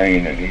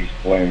brain and he's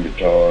playing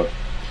guitar.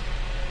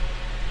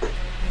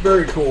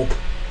 Very cool.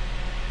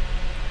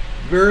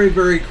 Very,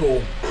 very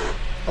cool.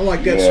 I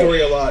like that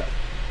story a lot.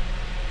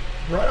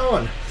 Right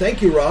on.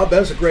 Thank you, Rob.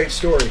 That's a great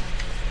story.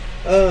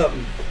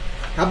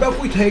 How about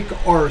if we take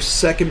our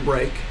second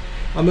break?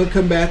 I'm going to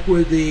come back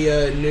with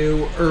the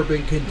new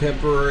urban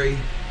contemporary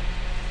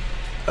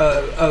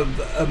of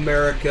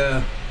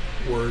America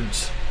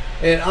words.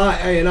 And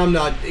I'm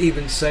not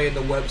even saying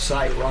the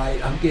website right.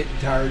 I'm getting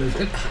tired of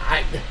it.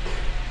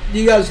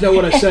 You guys know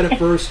what I said at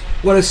first.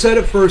 When I said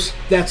it first,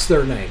 that's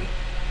their name.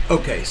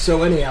 Okay,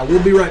 so anyhow,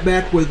 we'll be right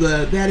back with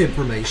that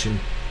information.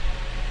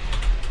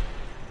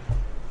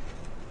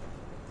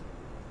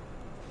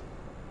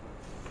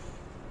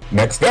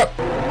 Next up,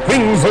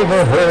 things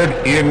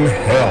overheard in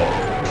hell.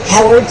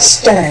 Howard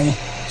Stern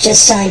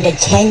just signed a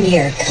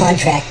 10-year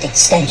contract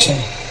extension.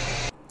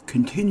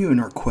 Continuing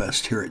our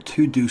quest here at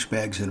Two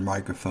Douchebags and a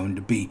Microphone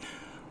to be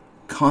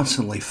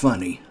constantly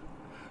funny,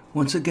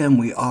 once again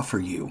we offer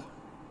you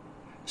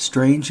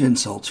strange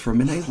insults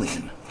from an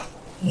alien.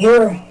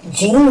 Your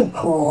gene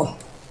pool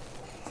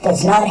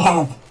does not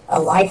have a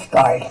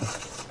lifeguard.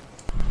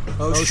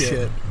 Oh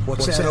shit.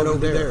 What's that over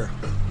there?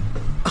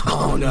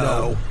 Oh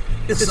no.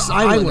 It's this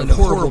island of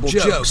horrible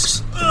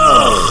jokes.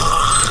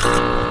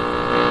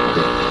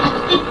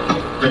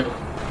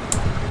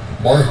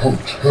 My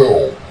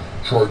hotel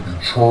tried to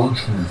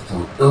charge me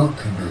for air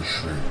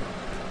conditioning.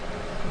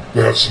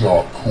 That's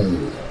not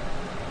cool.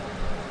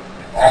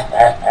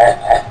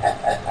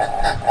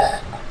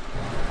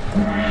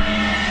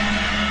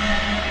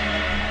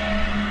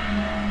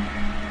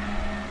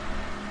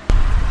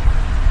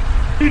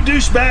 Two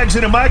douchebags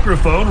and a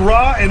microphone,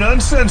 raw and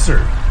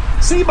uncensored.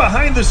 See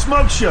Behind the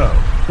Smoke Show.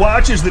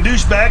 Watch as the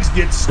douchebags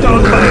get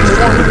stung by a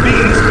swarm of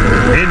bees.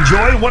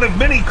 Enjoy one of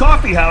many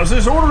coffee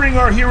houses ordering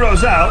our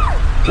heroes out.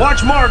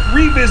 Watch Mark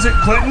revisit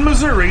Clinton,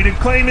 Missouri to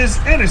claim his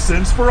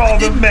innocence for all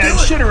the mad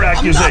shitter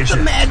accusations.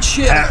 I'm not the mad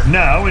shitter. Act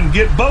now and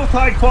get both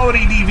high-quality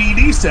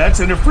DVD sets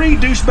and a free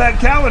douchebag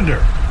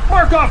calendar.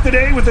 Mark off the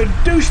day with a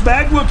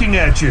douchebag looking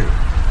at you.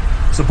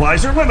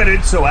 Supplies are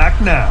limited, so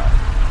act now.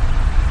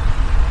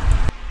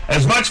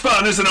 As much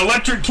fun as an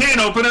electric can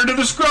opener to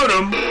the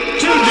scrotum, two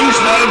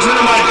douchebags and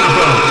a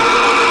microphone.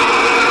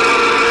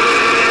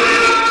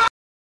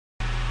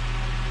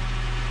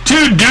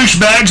 Two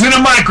douchebags and a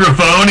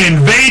microphone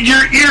invade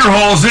your ear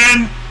holes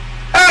in...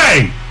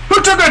 Hey!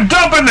 Who took a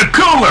dump in the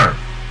cooler?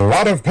 A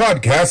lot of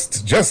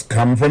podcasts just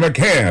come from a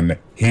can.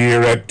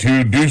 Here at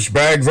Two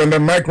Douchebags and a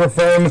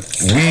Microphone,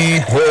 we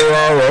pour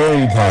our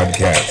own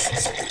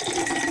podcasts.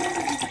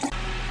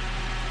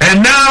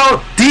 And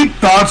now, Deep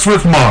Thoughts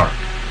with Mark.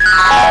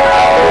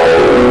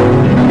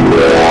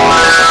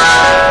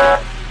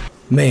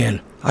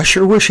 Man, I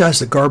sure wish I was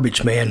the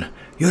garbage man.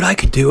 You know what I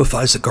could do if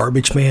I was the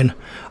garbage man?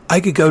 I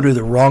could go to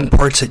the wrong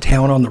parts of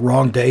town on the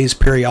wrong days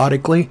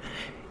periodically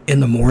in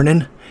the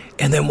morning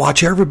and then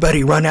watch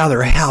everybody run out of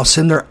their house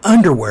in their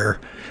underwear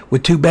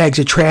with 2 bags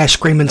of trash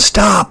screaming,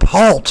 "Stop!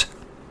 Halt!"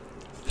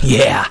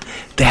 Yeah,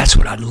 that's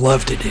what I'd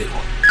love to do.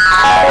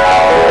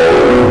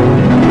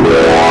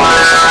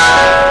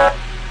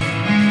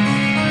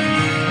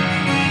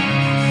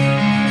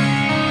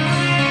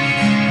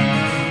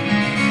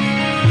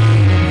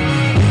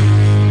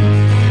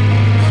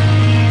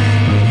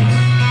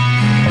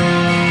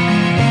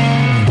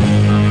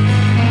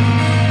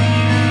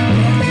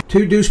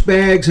 Two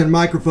douchebags and a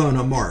microphone.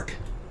 I'm Mark.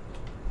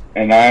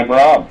 And I'm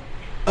Rob.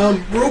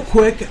 Real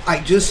quick, I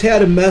just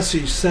had a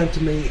message sent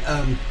to me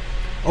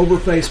over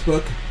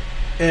Facebook,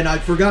 and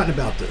I'd forgotten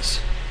about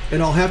this.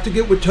 And I'll have to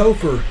get with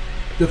Topher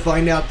to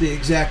find out the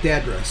exact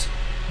address.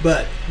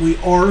 But we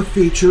are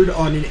featured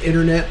on an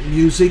internet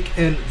music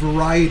and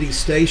variety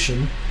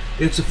station.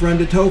 It's a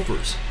friend of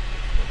Topher's.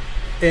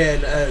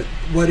 And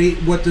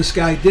what this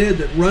guy did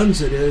that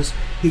runs it is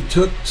he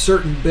took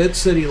certain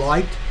bits that he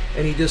liked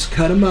and he just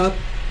cut them up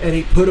and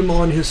he put them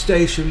on his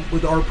station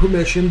with our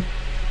permission.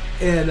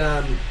 And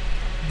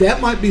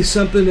that might be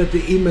something that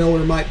the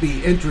emailer might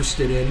be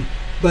interested in.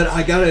 But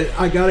I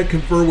gotta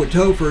confer with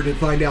Topher to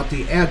find out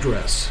the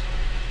address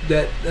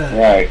that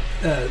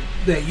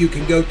that you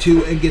can go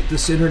to and get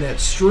this internet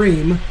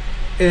stream.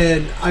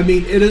 And I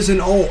mean, it isn't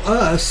all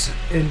us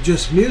and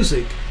just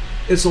music.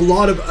 It's a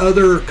lot of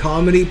other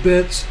comedy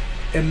bits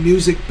and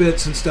music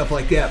bits and stuff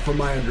like that, from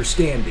my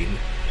understanding.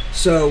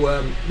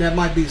 So that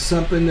might be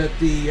something that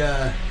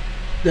the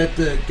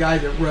guy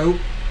that wrote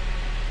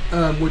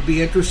would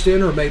be interested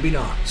in, or maybe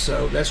not.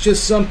 So that's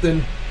just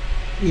something,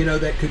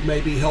 that could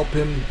maybe help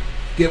him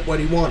get what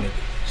he wanted.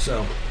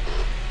 So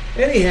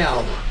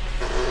anyhow,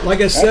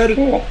 like I said,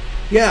 cool.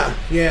 yeah.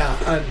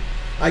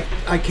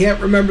 I can't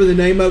remember the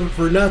name of it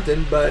for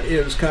nothing, but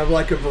it was kind of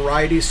like a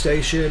variety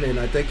station, and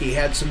I think he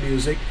had some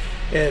music,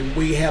 and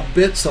we have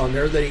bits on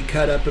there that he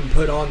cut up and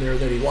put on there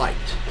that he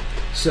liked.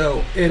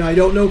 So, and I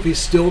don't know if he's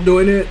still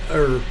doing it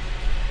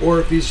or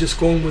if he's just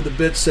going with the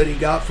bits that he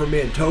got from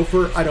me and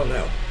Topher. I don't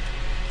know.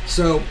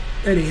 So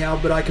anyhow,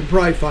 but I can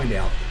probably find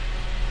out.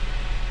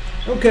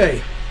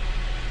 Okay.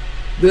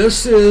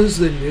 This is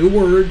the new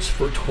words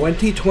for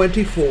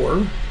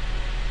 2024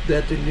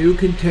 that the New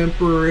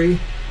Contemporary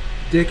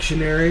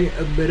Dictionary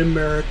of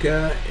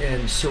Mid-America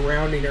and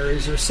surrounding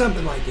areas or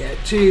something like that.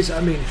 Jeez,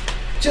 I mean,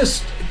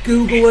 just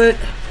Google it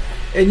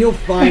and you'll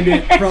find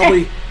it.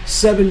 Probably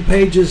 7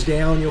 pages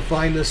down, you'll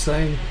find this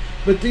thing.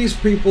 But these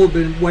people have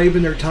been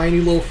waving their tiny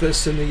little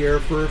fists in the air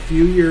for a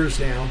few years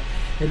now.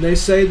 And they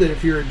say that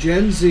if you're a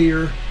Gen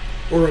Zer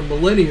or a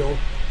millennial,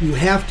 you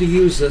have to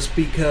use this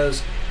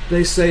because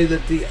they say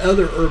that the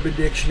other Urban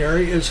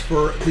Dictionary is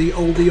for the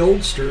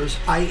oldsters,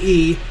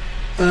 i.e.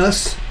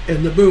 us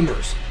and the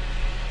boomers.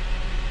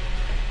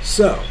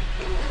 So,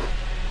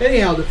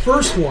 anyhow, the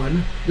first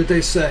one that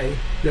they say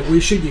that we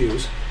should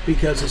use,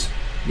 because it's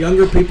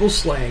younger people's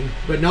slang,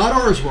 but not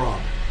ours,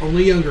 Rob,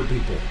 only younger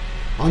people.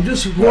 I'm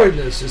just reporting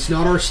this, it's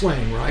not our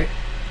slang, right?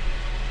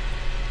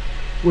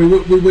 We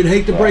would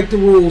hate to break the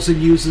rules and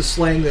use the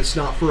slang that's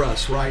not for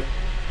us, right?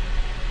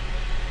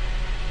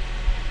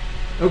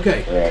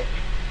 Okay.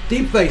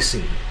 Deep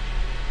facing.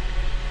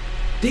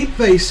 Deep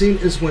facing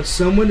is when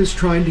someone is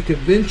trying to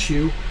convince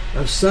you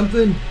of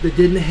something that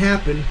didn't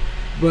happen,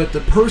 but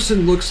the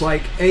person looks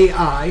like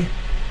AI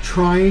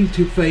trying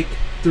to fake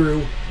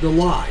through the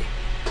lie.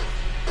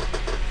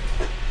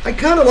 I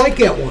kind of like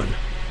that one.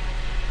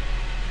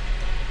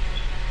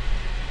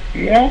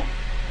 Yeah.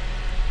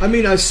 I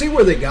mean, I see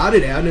where they got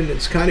it at, and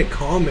it's kind of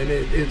common.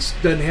 It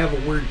doesn't have a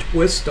weird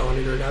twist on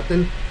it or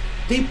nothing.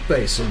 Deep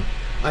facing.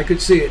 I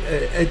could see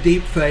it, a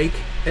deep fake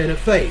and a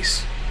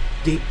face.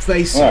 Deep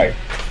facing. Right.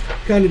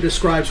 Kind of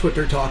describes what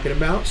they're talking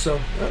about, so,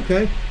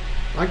 okay.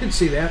 I can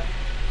see that.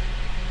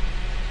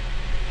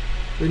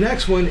 The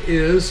next one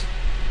is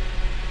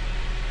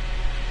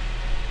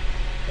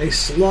a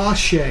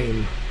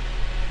slashame.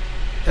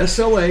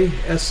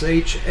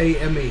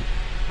 S-L-A-S-H-A-M-E.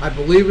 I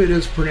believe it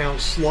is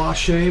pronounced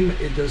slashame.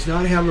 It does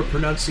not have a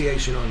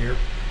pronunciation on here.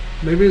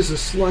 Maybe it's a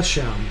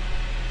slusham.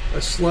 A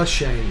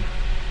slushame.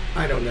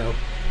 I don't know.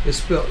 It's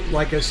spelled,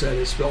 like I said,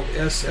 it's spelled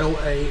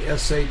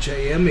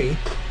S-L-A-S-H-A-M-E.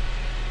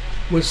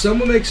 When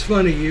someone makes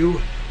fun of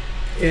you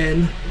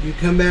and you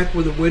come back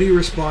with a witty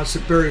response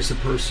that buries the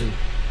person.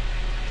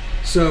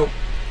 So,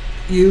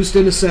 used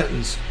in a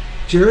sentence.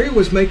 Jerry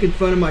was making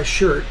fun of my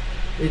shirt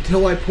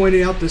until I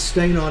pointed out the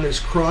stain on his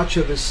crotch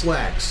of his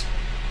slacks.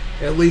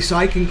 At least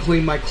I can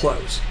clean my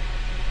clothes.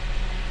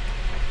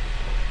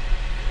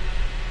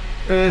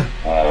 All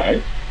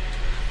right.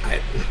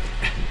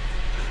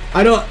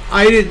 I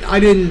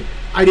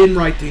didn't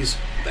write these.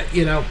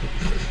 You know,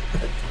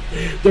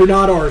 they're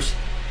not ours.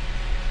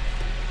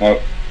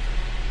 Oh.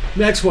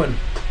 Next one.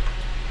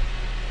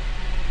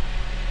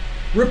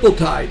 Ripple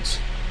tides.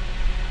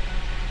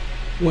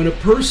 When a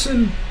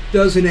person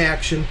does an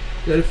action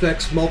that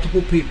affects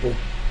multiple people.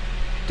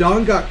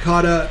 Don got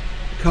caught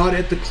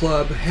at the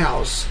club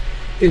house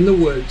in the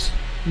woods.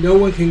 No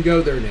one can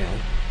go there now.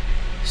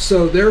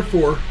 So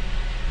therefore,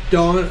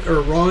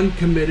 Ron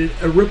committed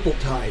a ripple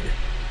tide.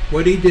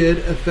 What he did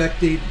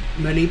affected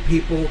many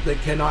people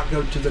that cannot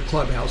go to the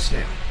clubhouse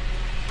now.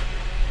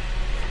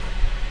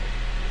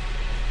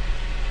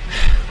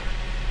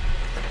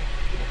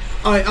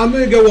 I'm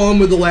going to go on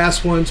with the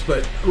last ones,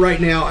 but right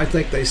now I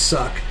think they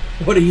suck.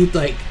 What do you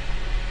think?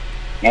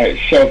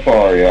 So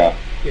far, yeah.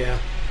 Yeah.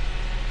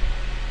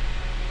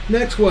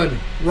 Next one,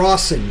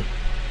 Rossin.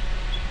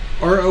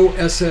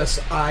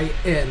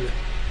 R-O-S-S-I-N.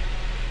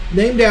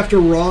 Named after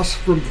Ross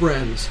from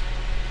Friends.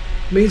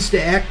 Means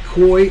to act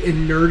coy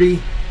and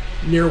nerdy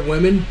near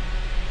women,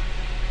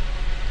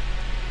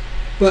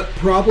 but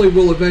probably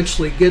will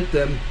eventually get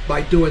them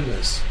by doing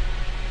this.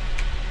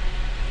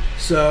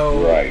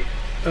 So, right.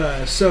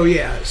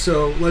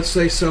 So let's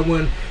say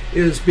someone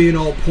is being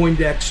all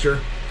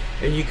Poindexter,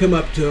 and you come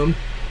up to them,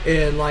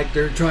 and like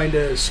they're trying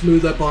to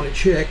smooth up on a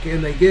chick,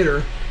 and they get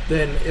her.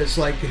 Then it's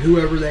like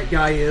whoever that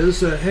guy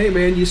is, hey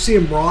man, you see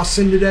him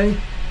Rossin today?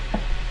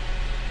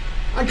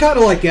 I kind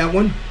of like that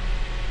one.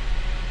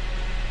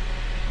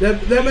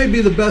 That may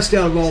be the best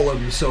out of all of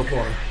them so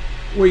far.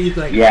 What do you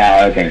think?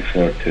 Yeah, I think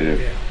so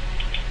too.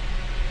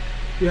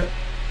 Yeah.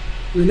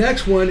 The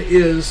next one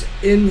is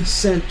in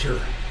center.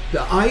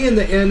 The I and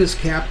the N is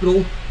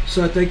capital,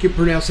 so I think you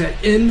pronounce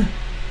that in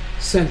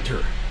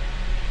center.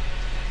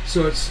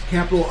 So it's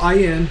capital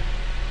I-N,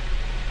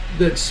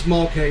 then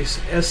small case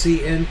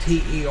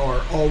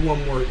S-E-N-T-E-R, all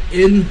one word,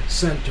 in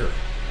center.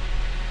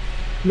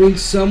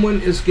 Means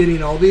someone is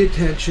getting all the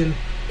attention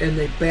and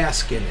they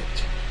bask in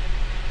it.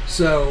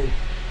 So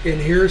in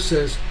here it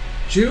says,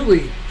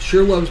 Julie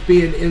sure loves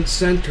being in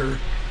center.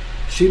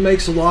 She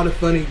makes a lot of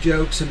funny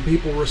jokes and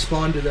people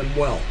respond to them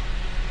well.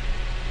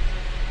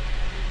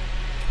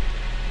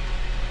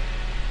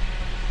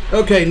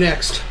 Okay,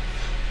 next.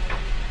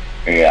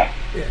 Yeah.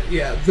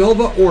 Yeah,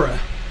 Velva Aura.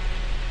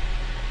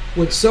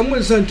 When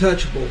someone's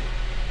untouchable,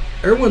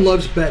 everyone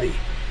loves Betty.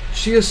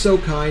 She is so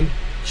kind.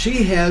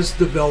 She has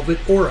the velvet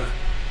aura.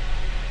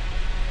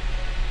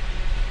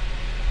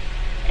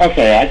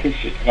 Okay, I can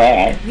see.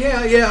 All right.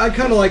 Yeah, I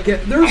kind of like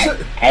it.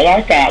 I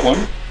like that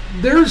one.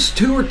 There's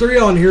 2 or 3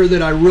 on here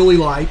that I really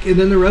like, and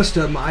then the rest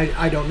of them,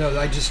 I don't know.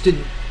 I just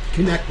didn't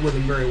connect with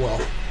them very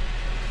well.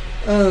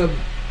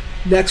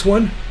 Next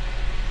one.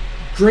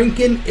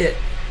 Drinkin' It.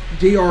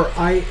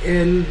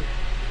 D-R-I-N-K-I-N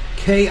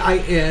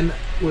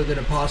with an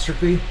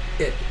apostrophe.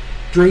 It.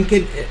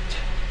 Drinkin' It.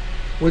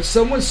 When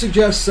someone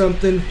suggests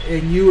something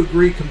and you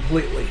agree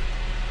completely.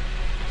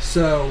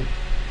 So,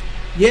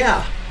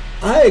 Yeah,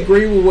 I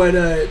agree with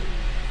what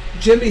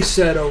Jimmy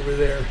said over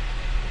there.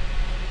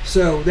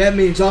 So that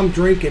means I'm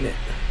drinking it.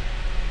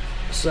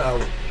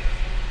 So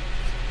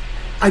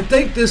I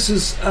think this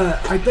is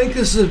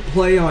a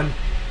play on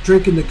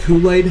drinking the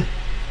Kool-Aid.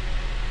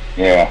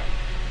 Yeah.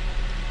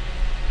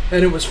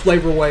 And it was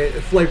Flavor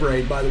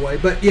Aid, by the way.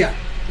 But yeah,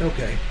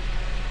 okay.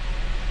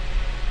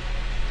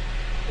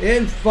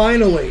 And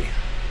finally,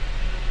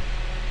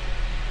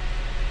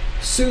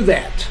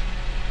 Soothat.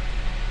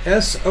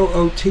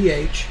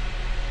 SOOTH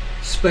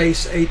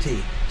space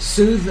AT.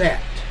 Soothat.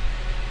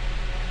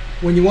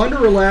 When you want to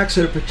relax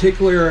at a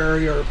particular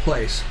area or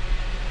place,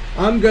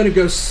 I'm going to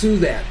go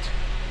Soothat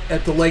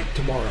at the lake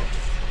tomorrow.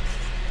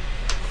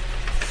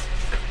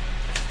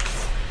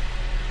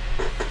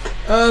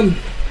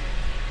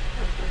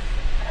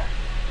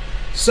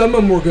 Some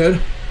of them were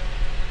good.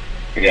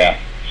 Yeah,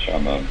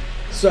 some of them.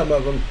 Some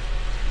of them.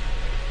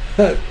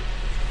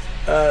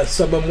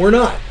 Some of them were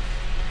not.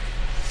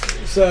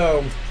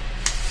 So,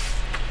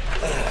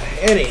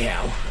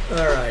 anyhow,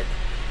 all right.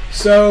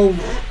 So,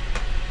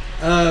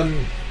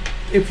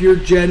 if you're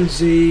Gen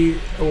Z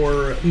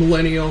or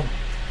millennial,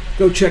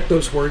 go check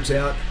those words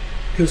out,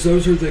 because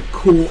those are the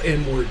cool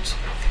N words,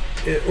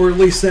 or at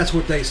least that's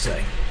what they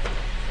say.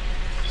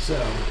 So,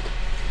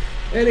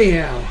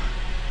 anyhow,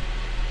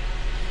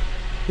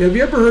 have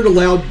you ever heard of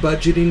loud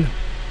budgeting?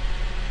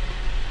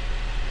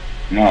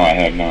 No, I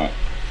have not.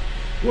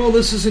 Well,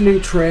 this is a new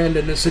trend,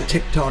 and it's a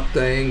TikTok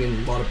thing,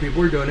 and a lot of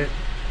people are doing it.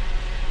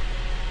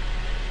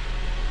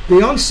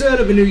 The onset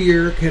of a new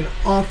year can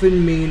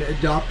often mean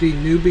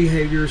adopting new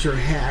behaviors or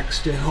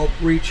hacks to help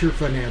reach your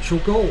financial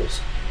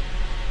goals.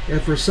 And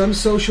for some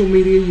social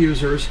media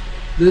users,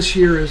 this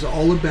year is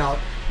all about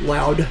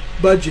loud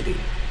budgeting.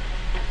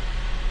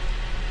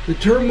 The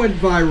term went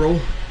viral.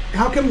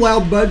 How come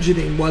loud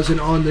budgeting wasn't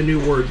on the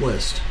new word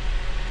list?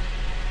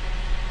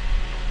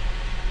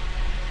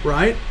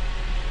 Right?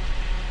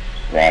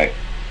 Right.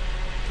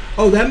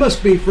 Oh, that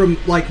must be from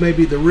like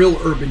maybe the real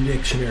Urban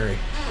Dictionary.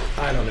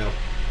 I don't know.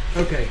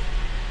 Okay.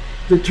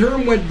 The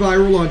term went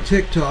viral on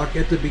TikTok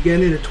at the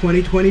beginning of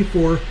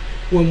 2024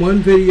 when one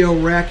video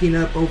racking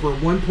up over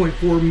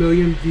 1.4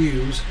 million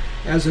views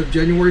as of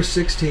January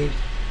 16th.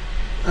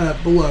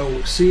 Below,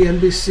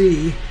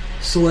 CNBC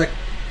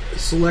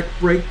Select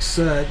breaks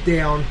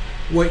down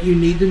what you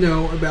need to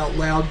know about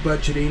loud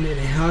budgeting and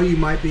how you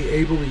might be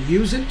able to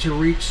use it to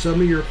reach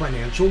some of your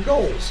financial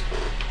goals.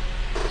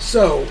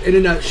 So, in a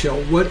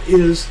nutshell, what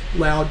is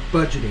loud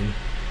budgeting?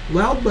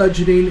 Loud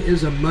budgeting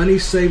is a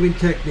money-saving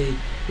technique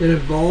that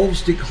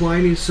involves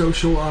declining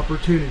social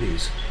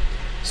opportunities,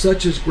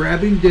 such as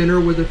grabbing dinner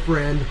with a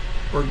friend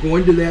or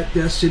going to that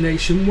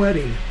destination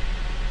wedding,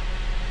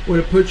 when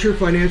it puts your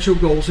financial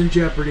goals in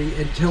jeopardy,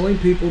 and telling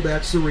people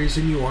that's the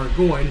reason you aren't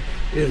going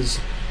is...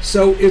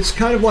 So it's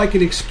kind of like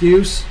an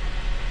excuse,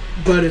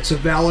 but it's a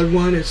valid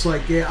one. It's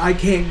like, yeah, I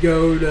can't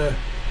go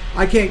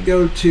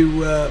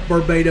to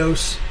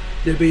Barbados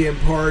to be in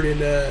part in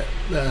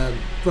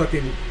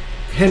fucking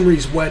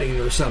Henry's wedding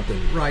or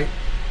something, right?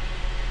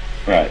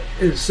 Right.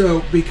 And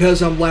so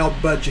because I'm loud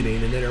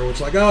budgeting, and then everyone's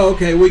like, oh,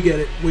 okay, we get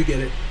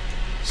it.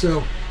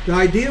 So the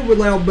idea with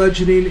loud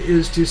budgeting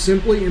is to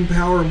simply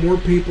empower more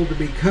people to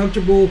be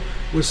comfortable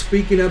with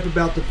speaking up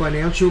about the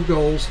financial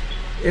goals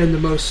and the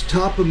most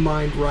top of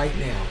mind right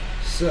now.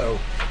 So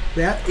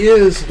that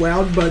is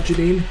loud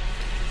budgeting,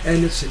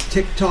 and it's a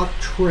TikTok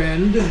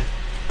trend.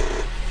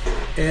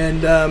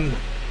 And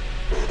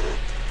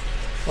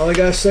all I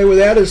gotta say with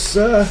that is,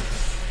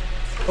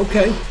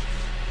 okay,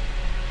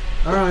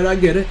 all right, I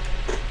get it.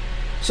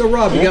 So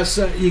Rob, you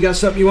got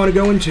something you want to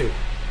go into?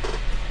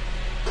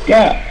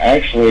 Yeah,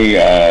 actually,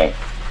 I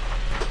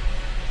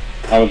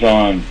was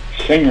on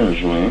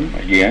Singer's Room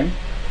again.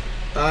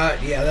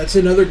 Yeah, that's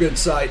another good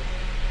site.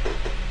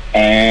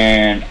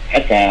 And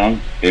I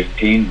found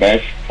 15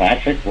 best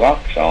classic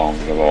rock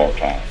songs of all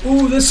time.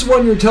 Ooh, this is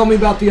one you were telling me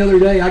about the other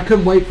day. I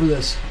couldn't wait for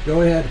this.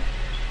 Go ahead.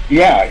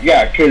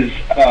 Yeah, because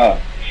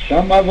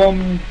some of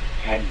them,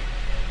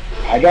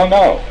 I don't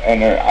know.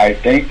 And I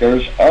think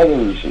there's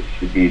others that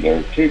should be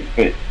there too.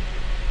 But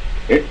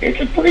it's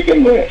a pretty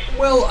good list.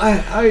 Well,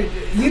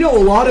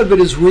 a lot of it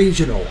is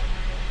regional.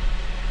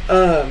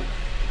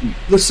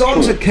 The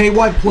songs that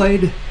KY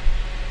played,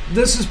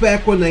 this is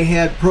back when they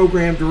had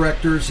program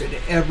directors at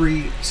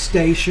every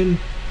station,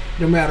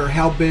 no matter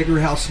how big or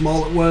how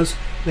small it was.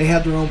 They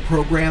had their own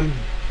program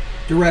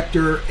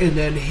director, and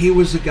then he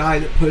was the guy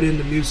that put in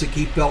the music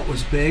he felt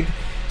was big.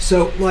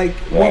 So, like,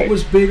 what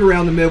was big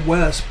around the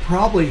Midwest,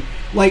 probably,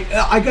 like,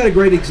 I got a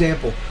great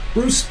example.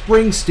 Bruce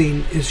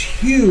Springsteen is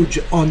huge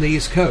on the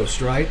East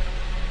Coast, right?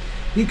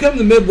 You come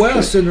to the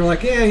Midwest, and they're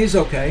like, yeah, he's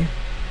okay.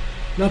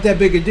 Not that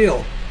big a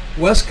deal.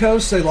 West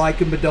Coast, they like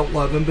him but don't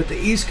love him, but the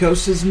East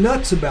Coast is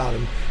nuts about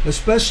him,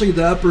 especially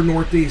the upper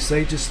Northeast.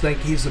 They just think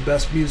he's the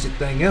best music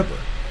thing ever.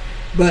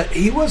 But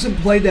he wasn't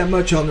played that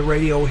much on the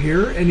radio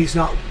here, and he's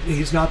not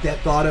that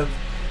thought of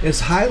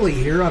as highly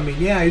here. I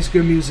mean, yeah, he's a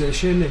good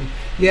musician, and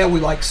yeah, we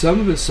like some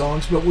of his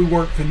songs, but we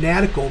weren't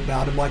fanatical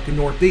about him like the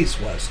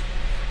Northeast was.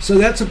 So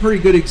that's a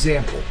pretty good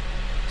example.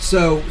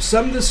 So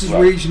some of this is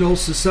regional,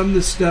 so some of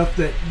the stuff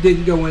that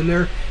didn't go in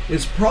there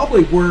is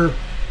probably where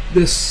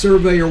this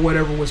survey or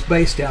whatever was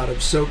based out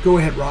of. So go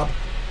ahead, Rob.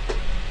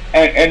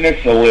 And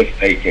it's the list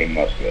they came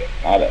up with,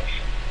 not us.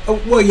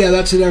 Oh, well, yeah,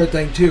 that's another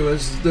thing, too,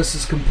 is this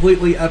is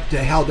completely up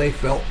to how they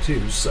felt,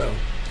 too. So,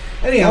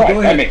 anyhow,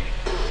 go ahead. I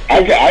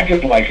mean, I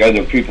just like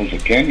other people's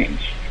opinions,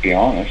 to be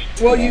honest.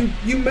 Well,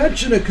 you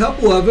mentioned a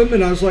couple of them,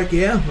 and I was like,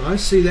 yeah, I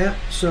see that.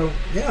 So,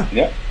 yeah.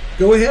 Yeah.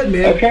 Go ahead,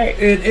 man.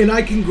 Okay. And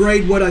I can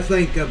grade what I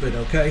think of it,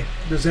 okay?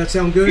 Does that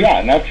sound good? Yeah,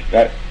 and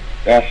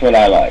that's what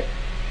I like.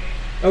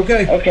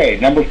 Okay. Okay,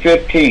 number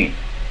 15.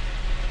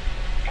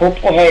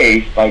 Purple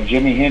Haze by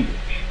Jimi Hendrix.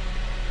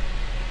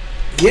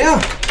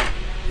 Yeah.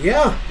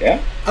 Yeah.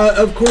 Yeah.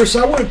 Of course,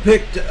 I would have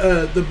picked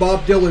the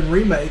Bob Dylan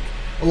remake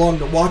along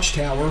the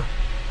Watchtower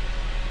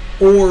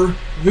or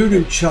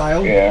Voodoo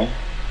Child. Yeah.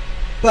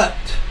 But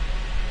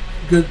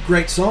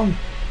great song.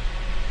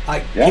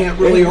 I can't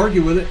really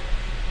argue with it.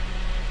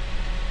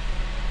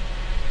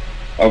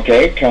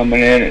 Okay, coming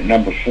in at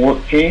number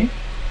 14.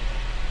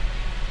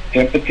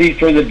 Sympathy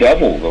for the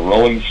Devil, the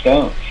Rolling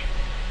Stones.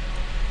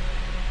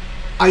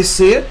 I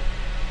see it.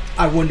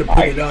 I wouldn't have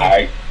put it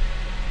on.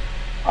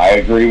 I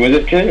agree with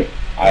it too.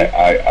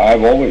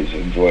 I've always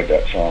enjoyed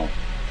that song.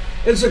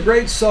 It's a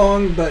great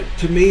song, but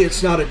to me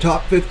it's not a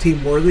top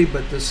 15 worthy,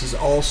 but this is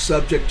all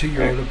subject to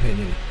your own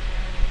opinion.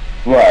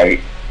 Right.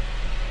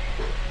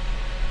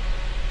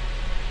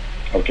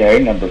 Okay,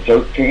 number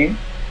 13.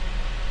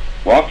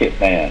 Rocket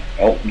Man,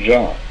 Elton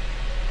John.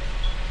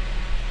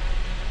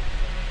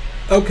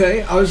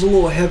 Okay, I was a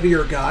little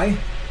heavier guy.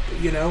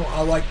 You know,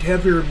 I liked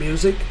heavier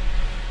music.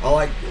 I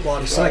liked a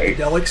lot of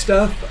psychedelic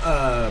stuff,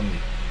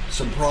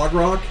 some prog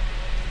rock.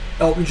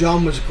 Elton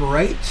John was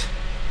great,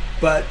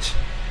 but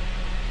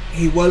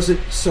he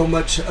wasn't so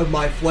much of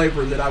my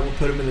flavor that I would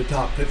put him in the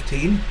top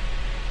 15.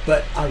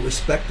 But I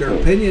respect their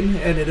opinion,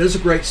 and it is a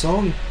great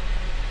song.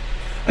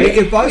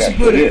 If I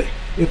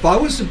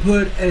was to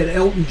put an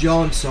Elton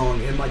John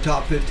song in my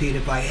top 15,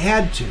 if I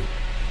had to,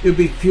 it would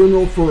be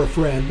 "Funeral for a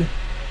Friend,"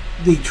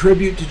 the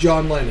tribute to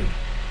John Lennon.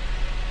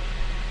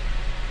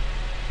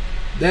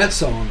 That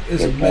song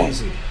is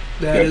amazing.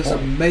 That is an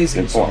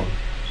amazing song.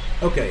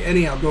 Okay,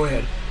 anyhow, go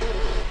ahead.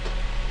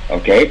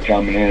 Okay,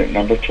 coming in at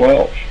number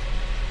 12.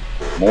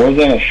 More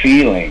Than a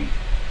Feeling,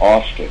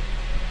 Austin.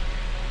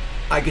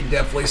 I can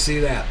definitely see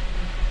that.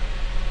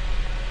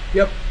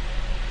 Yep.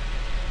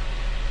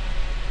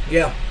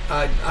 Yeah,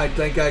 I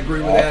think I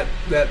agree with that.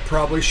 That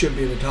probably should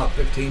be in the top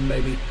 15,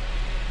 maybe.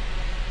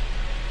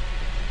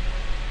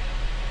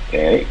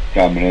 Okay,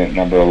 coming in at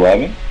number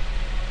 11.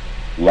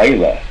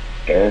 Layla,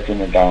 Derek and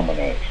the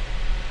Dominoes.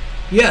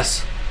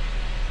 Yes.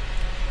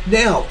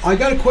 Now, I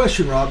got a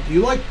question, Rob. Do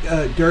you like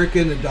Derek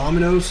and the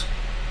Dominoes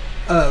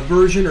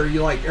version, or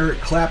you like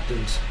Eric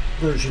Clapton's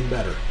version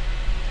better?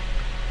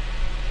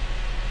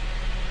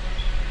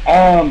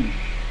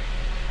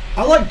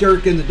 I like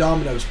Derek and the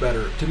Dominoes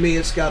better. To me,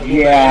 it's got a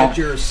little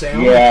edgier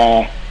sound.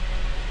 Yeah.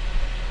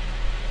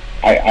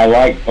 I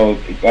like both,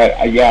 but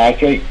I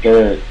think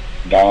Derek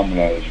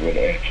Dominoes would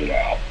edge it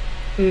out.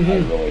 Mm-hmm. I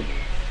really do.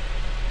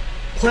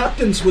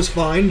 Clapton's was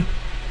fine,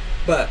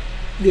 but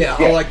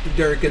I like the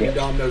Derek and the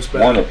Dominoes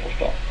better. Wonderful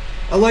song.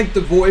 I like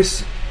the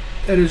voice,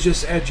 and it's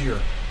just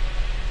edgier.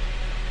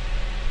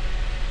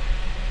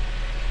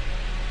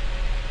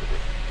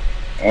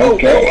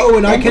 Okay.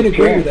 And I can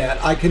agree with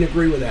that. I can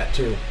agree with that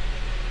too.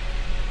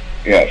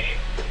 Yes.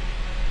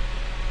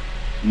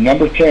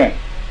 Number 10.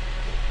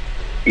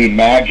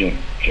 Imagine,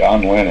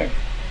 John Lennon.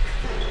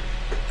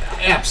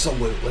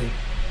 Absolutely.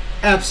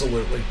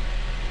 Absolutely.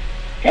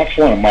 That's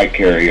one of my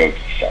karaoke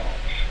songs.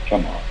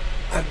 Come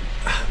on.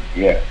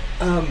 Yeah.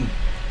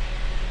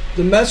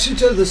 The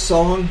message of the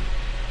song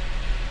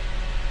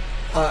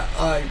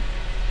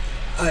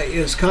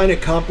is kind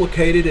of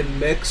complicated and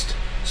mixed.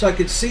 So I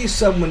could see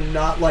someone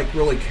not like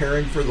really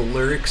caring for the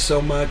lyrics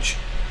so much.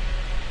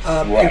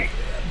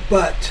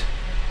 But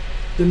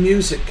the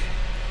music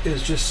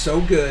is just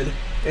so good,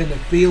 and the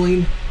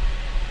feeling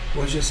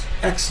was just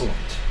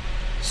excellent.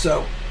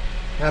 So,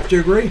 have to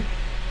agree.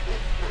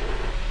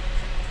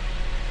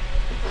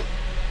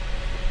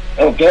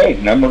 Okay,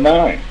 number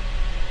 9.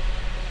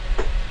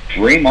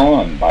 Dream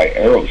On by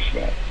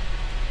Aerosmith.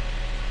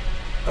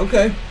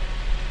 Okay.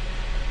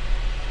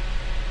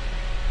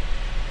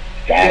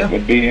 That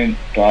would be in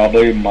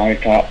probably my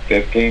top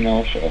 15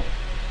 also.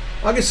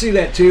 I can see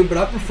that too, but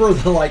I prefer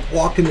the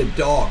Walking the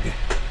Dog.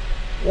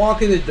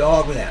 Walking the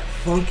Dog with that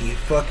funky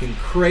fucking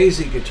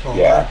crazy guitar.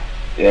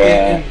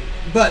 Yeah.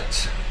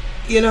 But,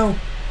 you know,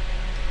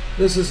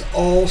 this is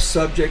all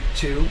subject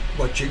to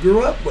what you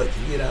grew up with,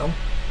 you know.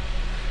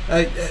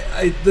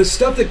 The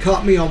stuff that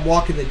caught me on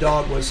Walking the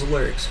Dog was the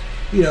lyrics.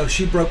 You know,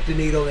 she broke the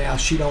needle, now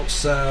she don't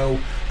sew.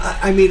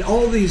 I mean,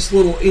 all these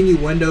little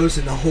innuendos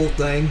in the whole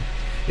thing.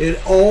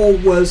 It all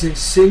was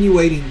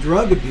insinuating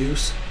drug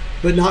abuse,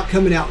 but not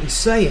coming out and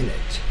saying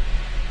it.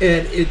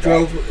 And it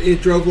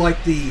drove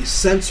like the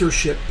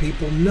censorship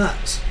people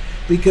nuts,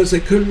 because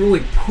they couldn't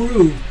really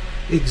prove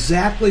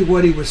exactly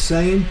what he was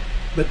saying,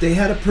 but they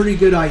had a pretty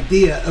good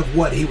idea of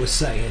what he was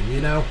saying,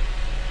 you know.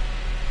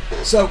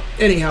 So,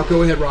 anyhow,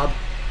 go ahead, Rob.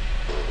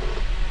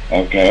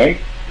 Okay,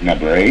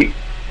 number 8.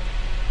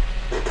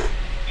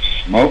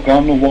 Smoke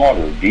on the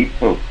Water, Deep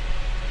Purple.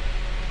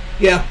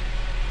 Yeah.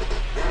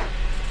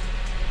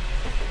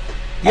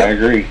 I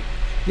agree.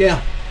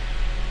 Yeah.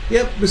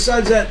 Yep,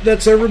 besides that,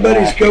 that's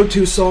everybody's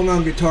go-to song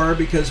on guitar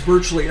because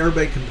virtually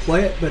everybody can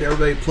play it, but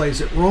everybody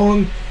plays it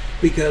wrong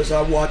because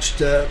I watched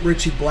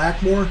Richie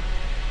Blackmore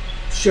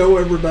show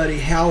everybody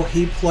how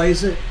he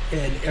plays it,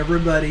 and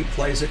everybody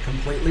plays it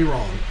completely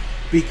wrong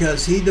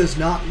because he does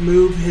not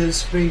move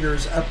his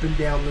fingers up and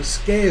down the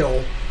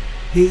scale.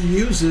 He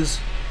uses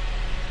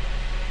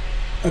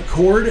a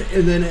chord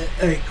and then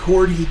a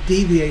chord he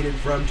deviated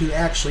from to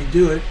actually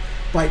do it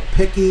by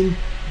picking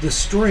the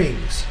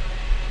strings.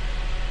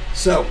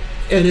 So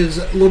it is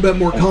a little bit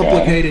more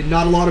complicated.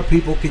 Not a lot of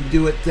people can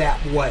do it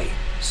that way.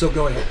 So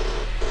go ahead.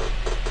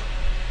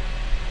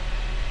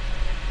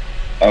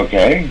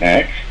 Okay,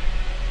 next.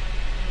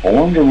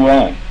 Born to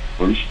Run,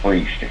 Bruce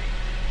Springsteen.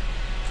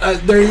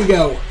 There you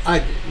go.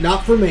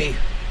 Not for me.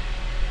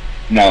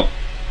 No.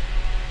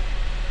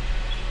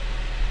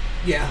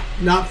 Yeah,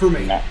 not for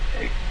me.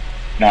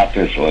 Not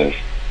this list.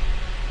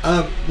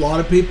 A lot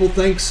of people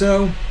think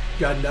so.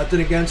 Got nothing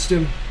against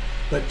him.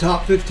 But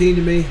top 15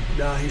 to me,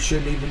 no, he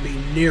shouldn't even be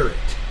near it.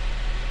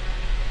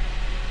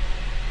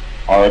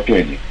 Our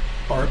opinion.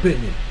 Our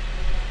opinion.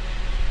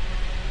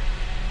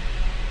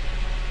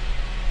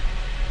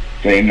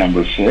 Okay,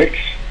 number 6.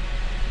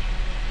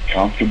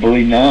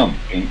 Comfortably Numb,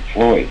 Pink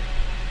Floyd.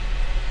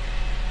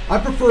 I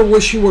prefer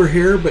Wish You Were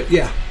Here, but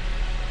yeah.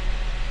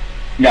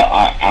 No,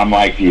 I'm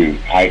like you.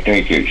 I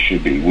think it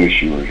should be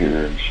Wish You Were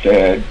Here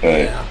instead,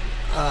 but...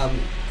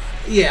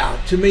 Yeah,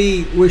 to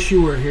me, Wish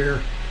You Were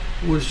Here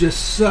was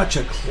just such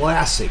a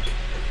classic.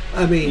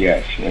 I mean,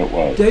 yes, it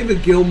was.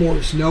 David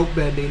Gilmour's note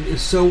bending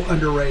is so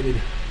underrated.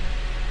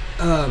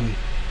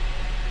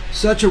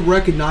 Such a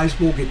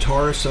recognizable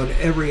guitarist on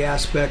every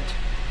aspect.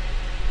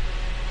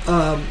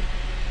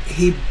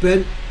 He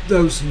bent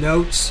those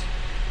notes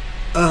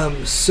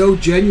so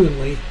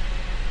genuinely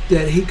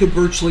that he could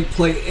virtually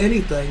play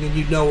anything and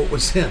you'd know it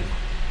was him.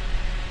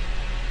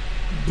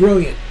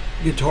 Brilliant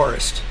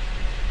guitarist.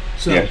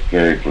 So, yes,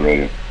 very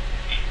brilliant.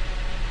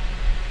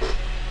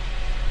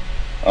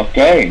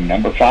 Okay,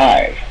 number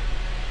 5.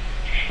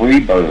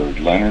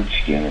 Freebird, Leonard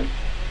Skinner.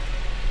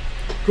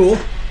 Cool.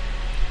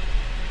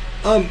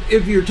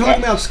 If you're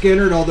talking about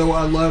Skinner, although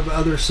I love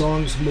other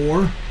songs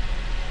more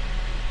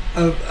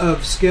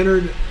of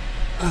Skinner,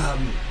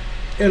 and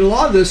a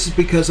lot of this is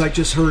because I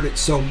just heard it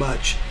so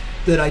much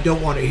that I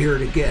don't want to hear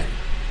it again.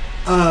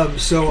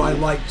 So I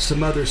liked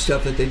some other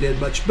stuff that they did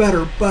much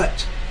better.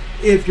 But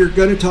if you're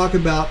going to talk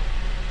about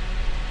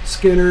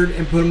Skinner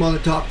and put him on the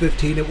top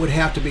 15, it would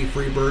have to be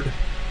Freebird.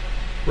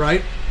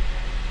 Right?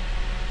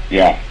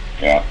 Yeah.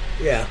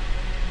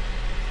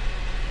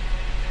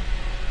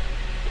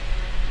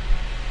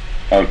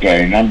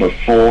 Okay, number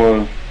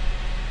 4.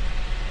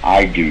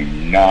 I do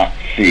not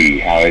see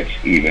how it's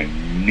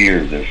even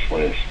near this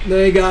list.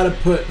 They gotta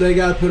put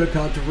a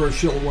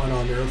controversial one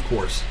on there, of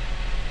course.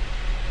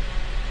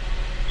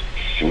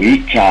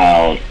 Sweet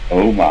Child,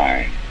 Oh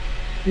Mine.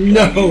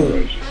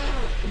 No.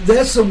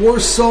 That's the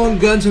worst song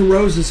Guns N'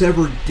 Roses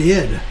ever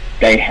did.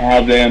 They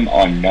have them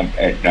on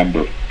at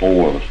number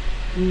 4.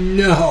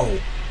 No.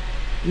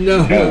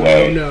 No.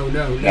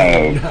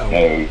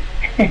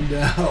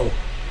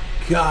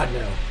 God,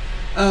 no.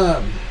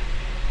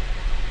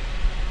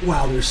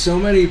 Wow, there's so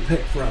many to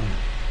pick from.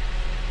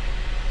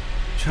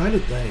 I'm trying to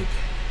think.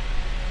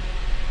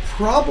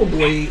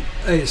 Probably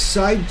a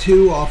side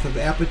 2 off of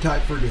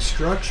Appetite for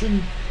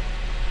Destruction.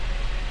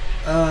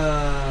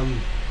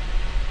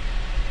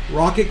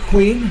 Rocket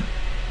Queen,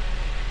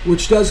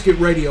 which does get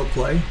radio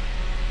play.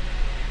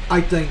 I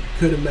think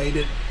could have made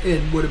it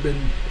and would have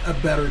been a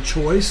better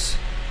choice.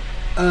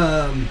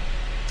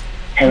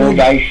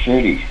 Paradise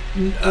City.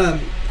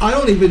 I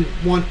don't even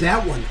want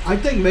that one. I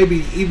think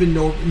maybe even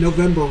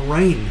November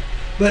Rain.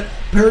 But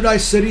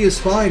Paradise City is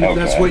fine.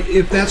 Okay.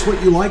 If that's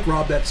what you like,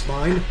 Rob, that's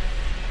fine.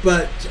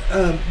 But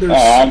there's...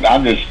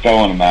 I'm just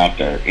throwing them out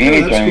there.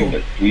 Anything cool.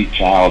 but Sweet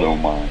Child O'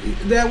 Mine.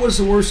 That was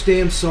the worst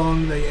damn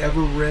song they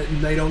ever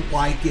written. They don't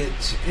like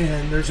it,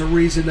 and there's a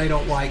reason they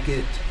don't like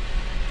it.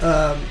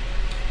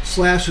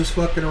 Slash was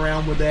fucking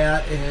around with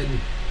that, and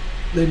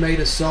they made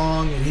a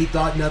song, and he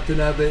thought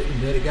nothing of it,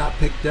 and then it got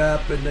picked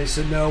up, and they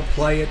said, no,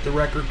 play it, the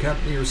record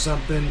company or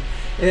something,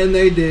 and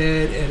they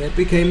did, and it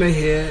became a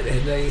hit,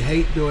 and they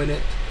hate doing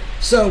it.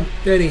 So,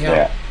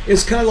 anyhow,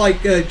 it's kind of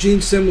like Gene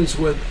Simmons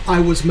with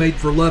I Was Made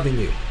for Loving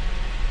You.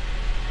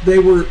 They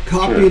were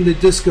copying the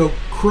disco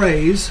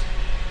craze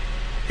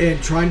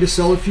and trying to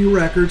sell a few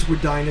records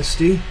with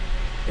Dynasty,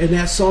 and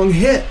that song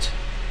hit.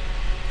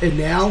 And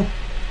now,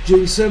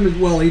 Gene Simmons,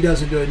 well, he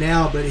doesn't do it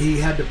now, but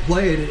he had to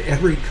play it at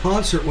every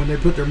concert when they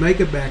put their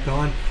makeup back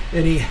on,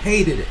 and he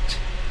hated it.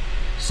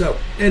 So,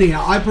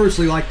 anyhow, I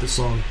personally like the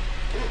song.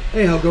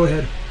 Anyhow, go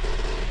ahead.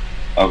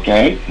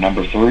 Okay,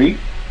 number 3.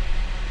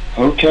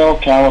 Hotel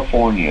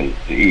California,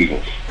 the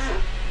Eagles.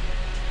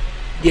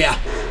 Yeah.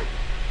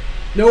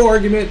 No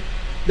argument.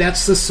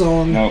 That's the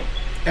song. No.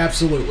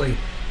 Absolutely.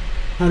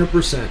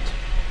 100%.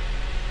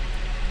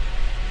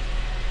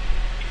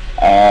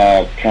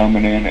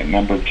 Coming in at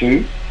number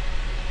 2,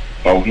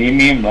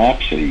 Bohemian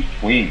Rhapsody,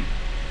 Queen.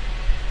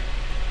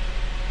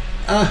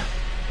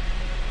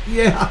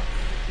 Yeah.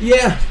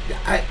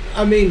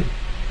 I mean,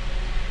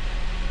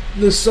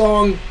 the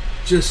song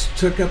just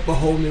took up a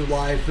whole new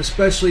life,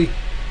 especially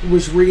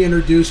was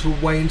reintroduced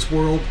with Wayne's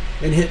World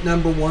and hit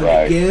number 1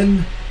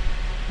 again.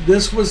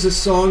 This was a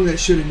song that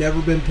should have never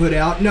been put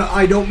out. No,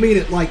 I don't mean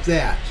it like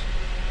that.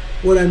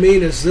 What I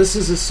mean is this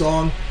is a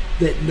song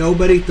that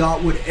nobody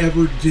thought would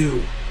ever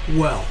do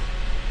well.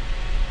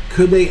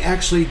 Could they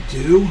actually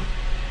do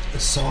a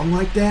song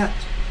like that?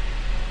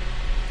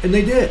 And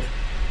they did.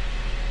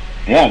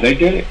 Yeah, they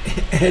did it.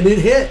 And it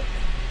hit.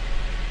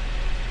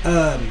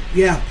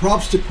 Yeah,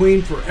 props to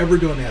Queen for ever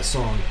doing that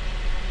song,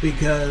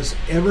 because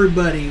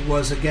everybody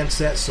was against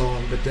that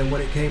song, but then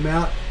when it came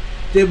out,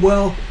 did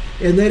well,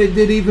 and then it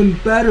did even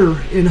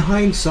better in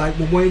hindsight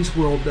when Wayne's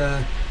World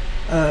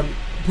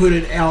put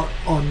it out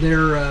on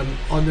their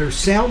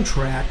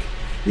soundtrack,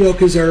 you know,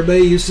 because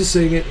everybody used to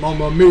sing it,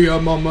 Mamma Mia,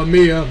 Mamma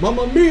Mia,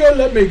 Mamma Mia,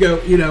 let me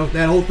go, you know,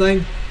 that whole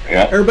thing.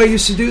 Yeah. Everybody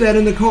used to do that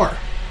in the car.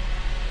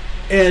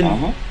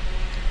 And,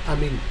 I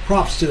mean,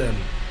 props to them.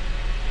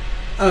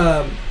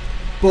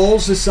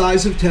 Balls the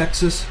size of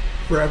Texas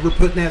for ever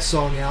putting that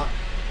song out.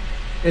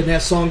 And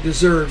that song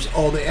deserves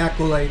all the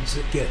accolades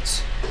it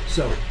gets.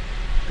 So,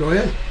 go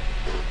ahead.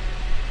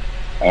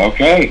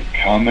 Okay,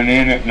 coming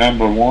in at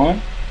number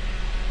 1,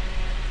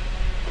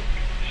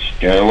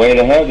 Stairway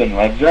to Heaven,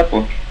 Led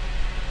Zeppelin.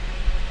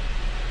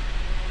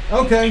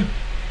 Okay.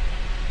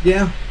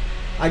 Yeah.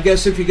 I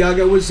guess if you gotta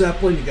go with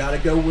Zeppelin, you gotta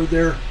go with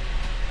their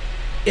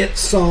It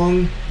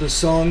song, the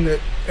song that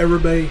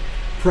everybody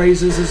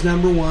praises as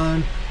number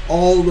 1.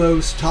 All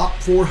those top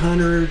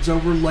 400s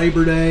over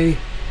Labor Day,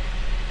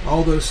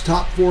 all those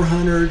top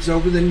 400s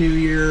over the New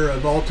Year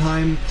of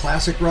all-time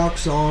classic rock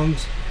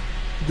songs.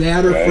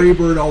 That or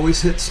Freebird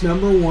always hits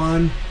number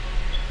 1.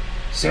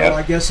 So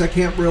I guess I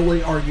can't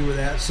really argue with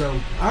that. So,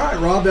 all right,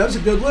 Rob, that was a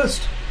good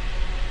list.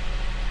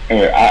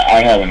 Anyway,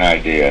 I have an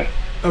idea.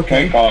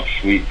 Okay. Take off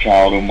Sweet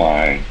Child O'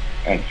 Mine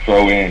and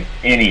throw in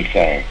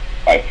Anything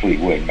by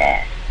Fleetwood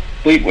Mac.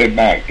 Fleetwood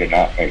Mac did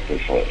not make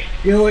this list.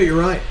 You know what? You're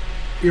right.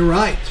 You're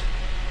right.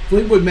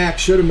 Fleetwood Mac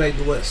should have made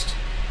the list.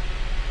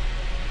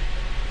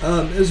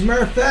 As a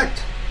matter of fact,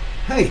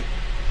 hey,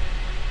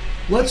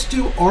 let's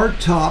do our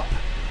top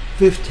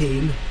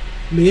 15.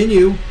 Me and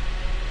you,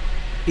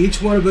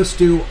 each one of us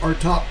do our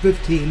top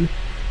 15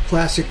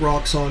 classic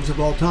rock songs of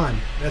all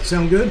time. That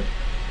sound good?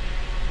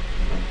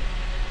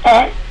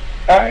 All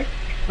right.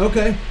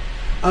 Okay.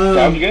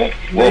 Sounds good.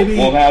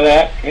 We'll have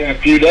that in a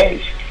few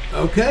days.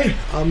 Okay.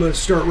 I'm going to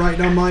start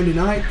writing on mine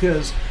tonight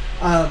because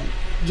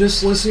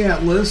just listening to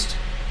that list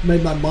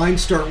made my mind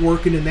start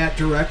working in that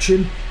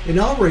direction. And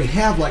I already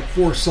have like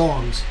 4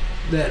 songs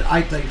that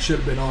I think should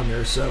have been on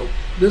there. So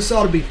this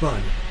ought to be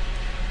fun.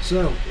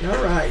 So,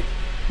 all right.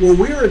 Well,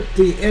 we're at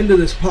the end of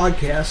this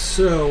podcast.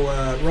 So,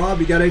 Rob,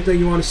 you got anything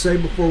you want to say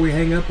before we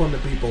hang up on the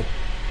people?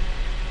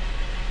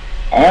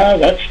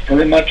 That's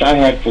pretty much I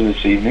had for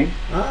this evening.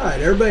 All right.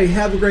 Everybody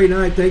have a great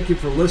night. Thank you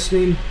for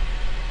listening.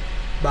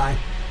 Bye.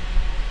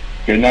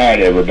 Good night,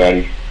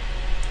 everybody.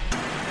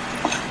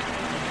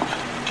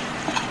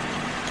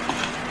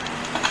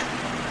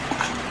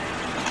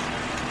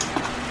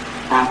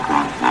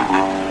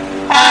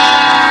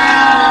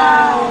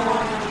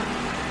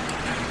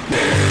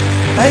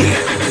 Hey,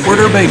 where'd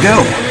everybody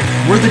go?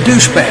 Where are the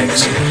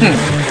douchebags?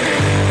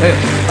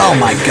 Oh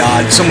my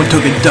god, someone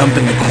took a dump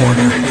in the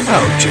corner.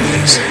 Oh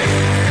jeez.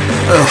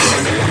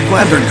 Ugh,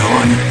 glad they're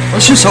gone.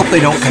 Let's just hope they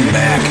don't come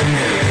back.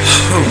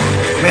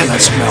 Man, that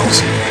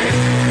smells.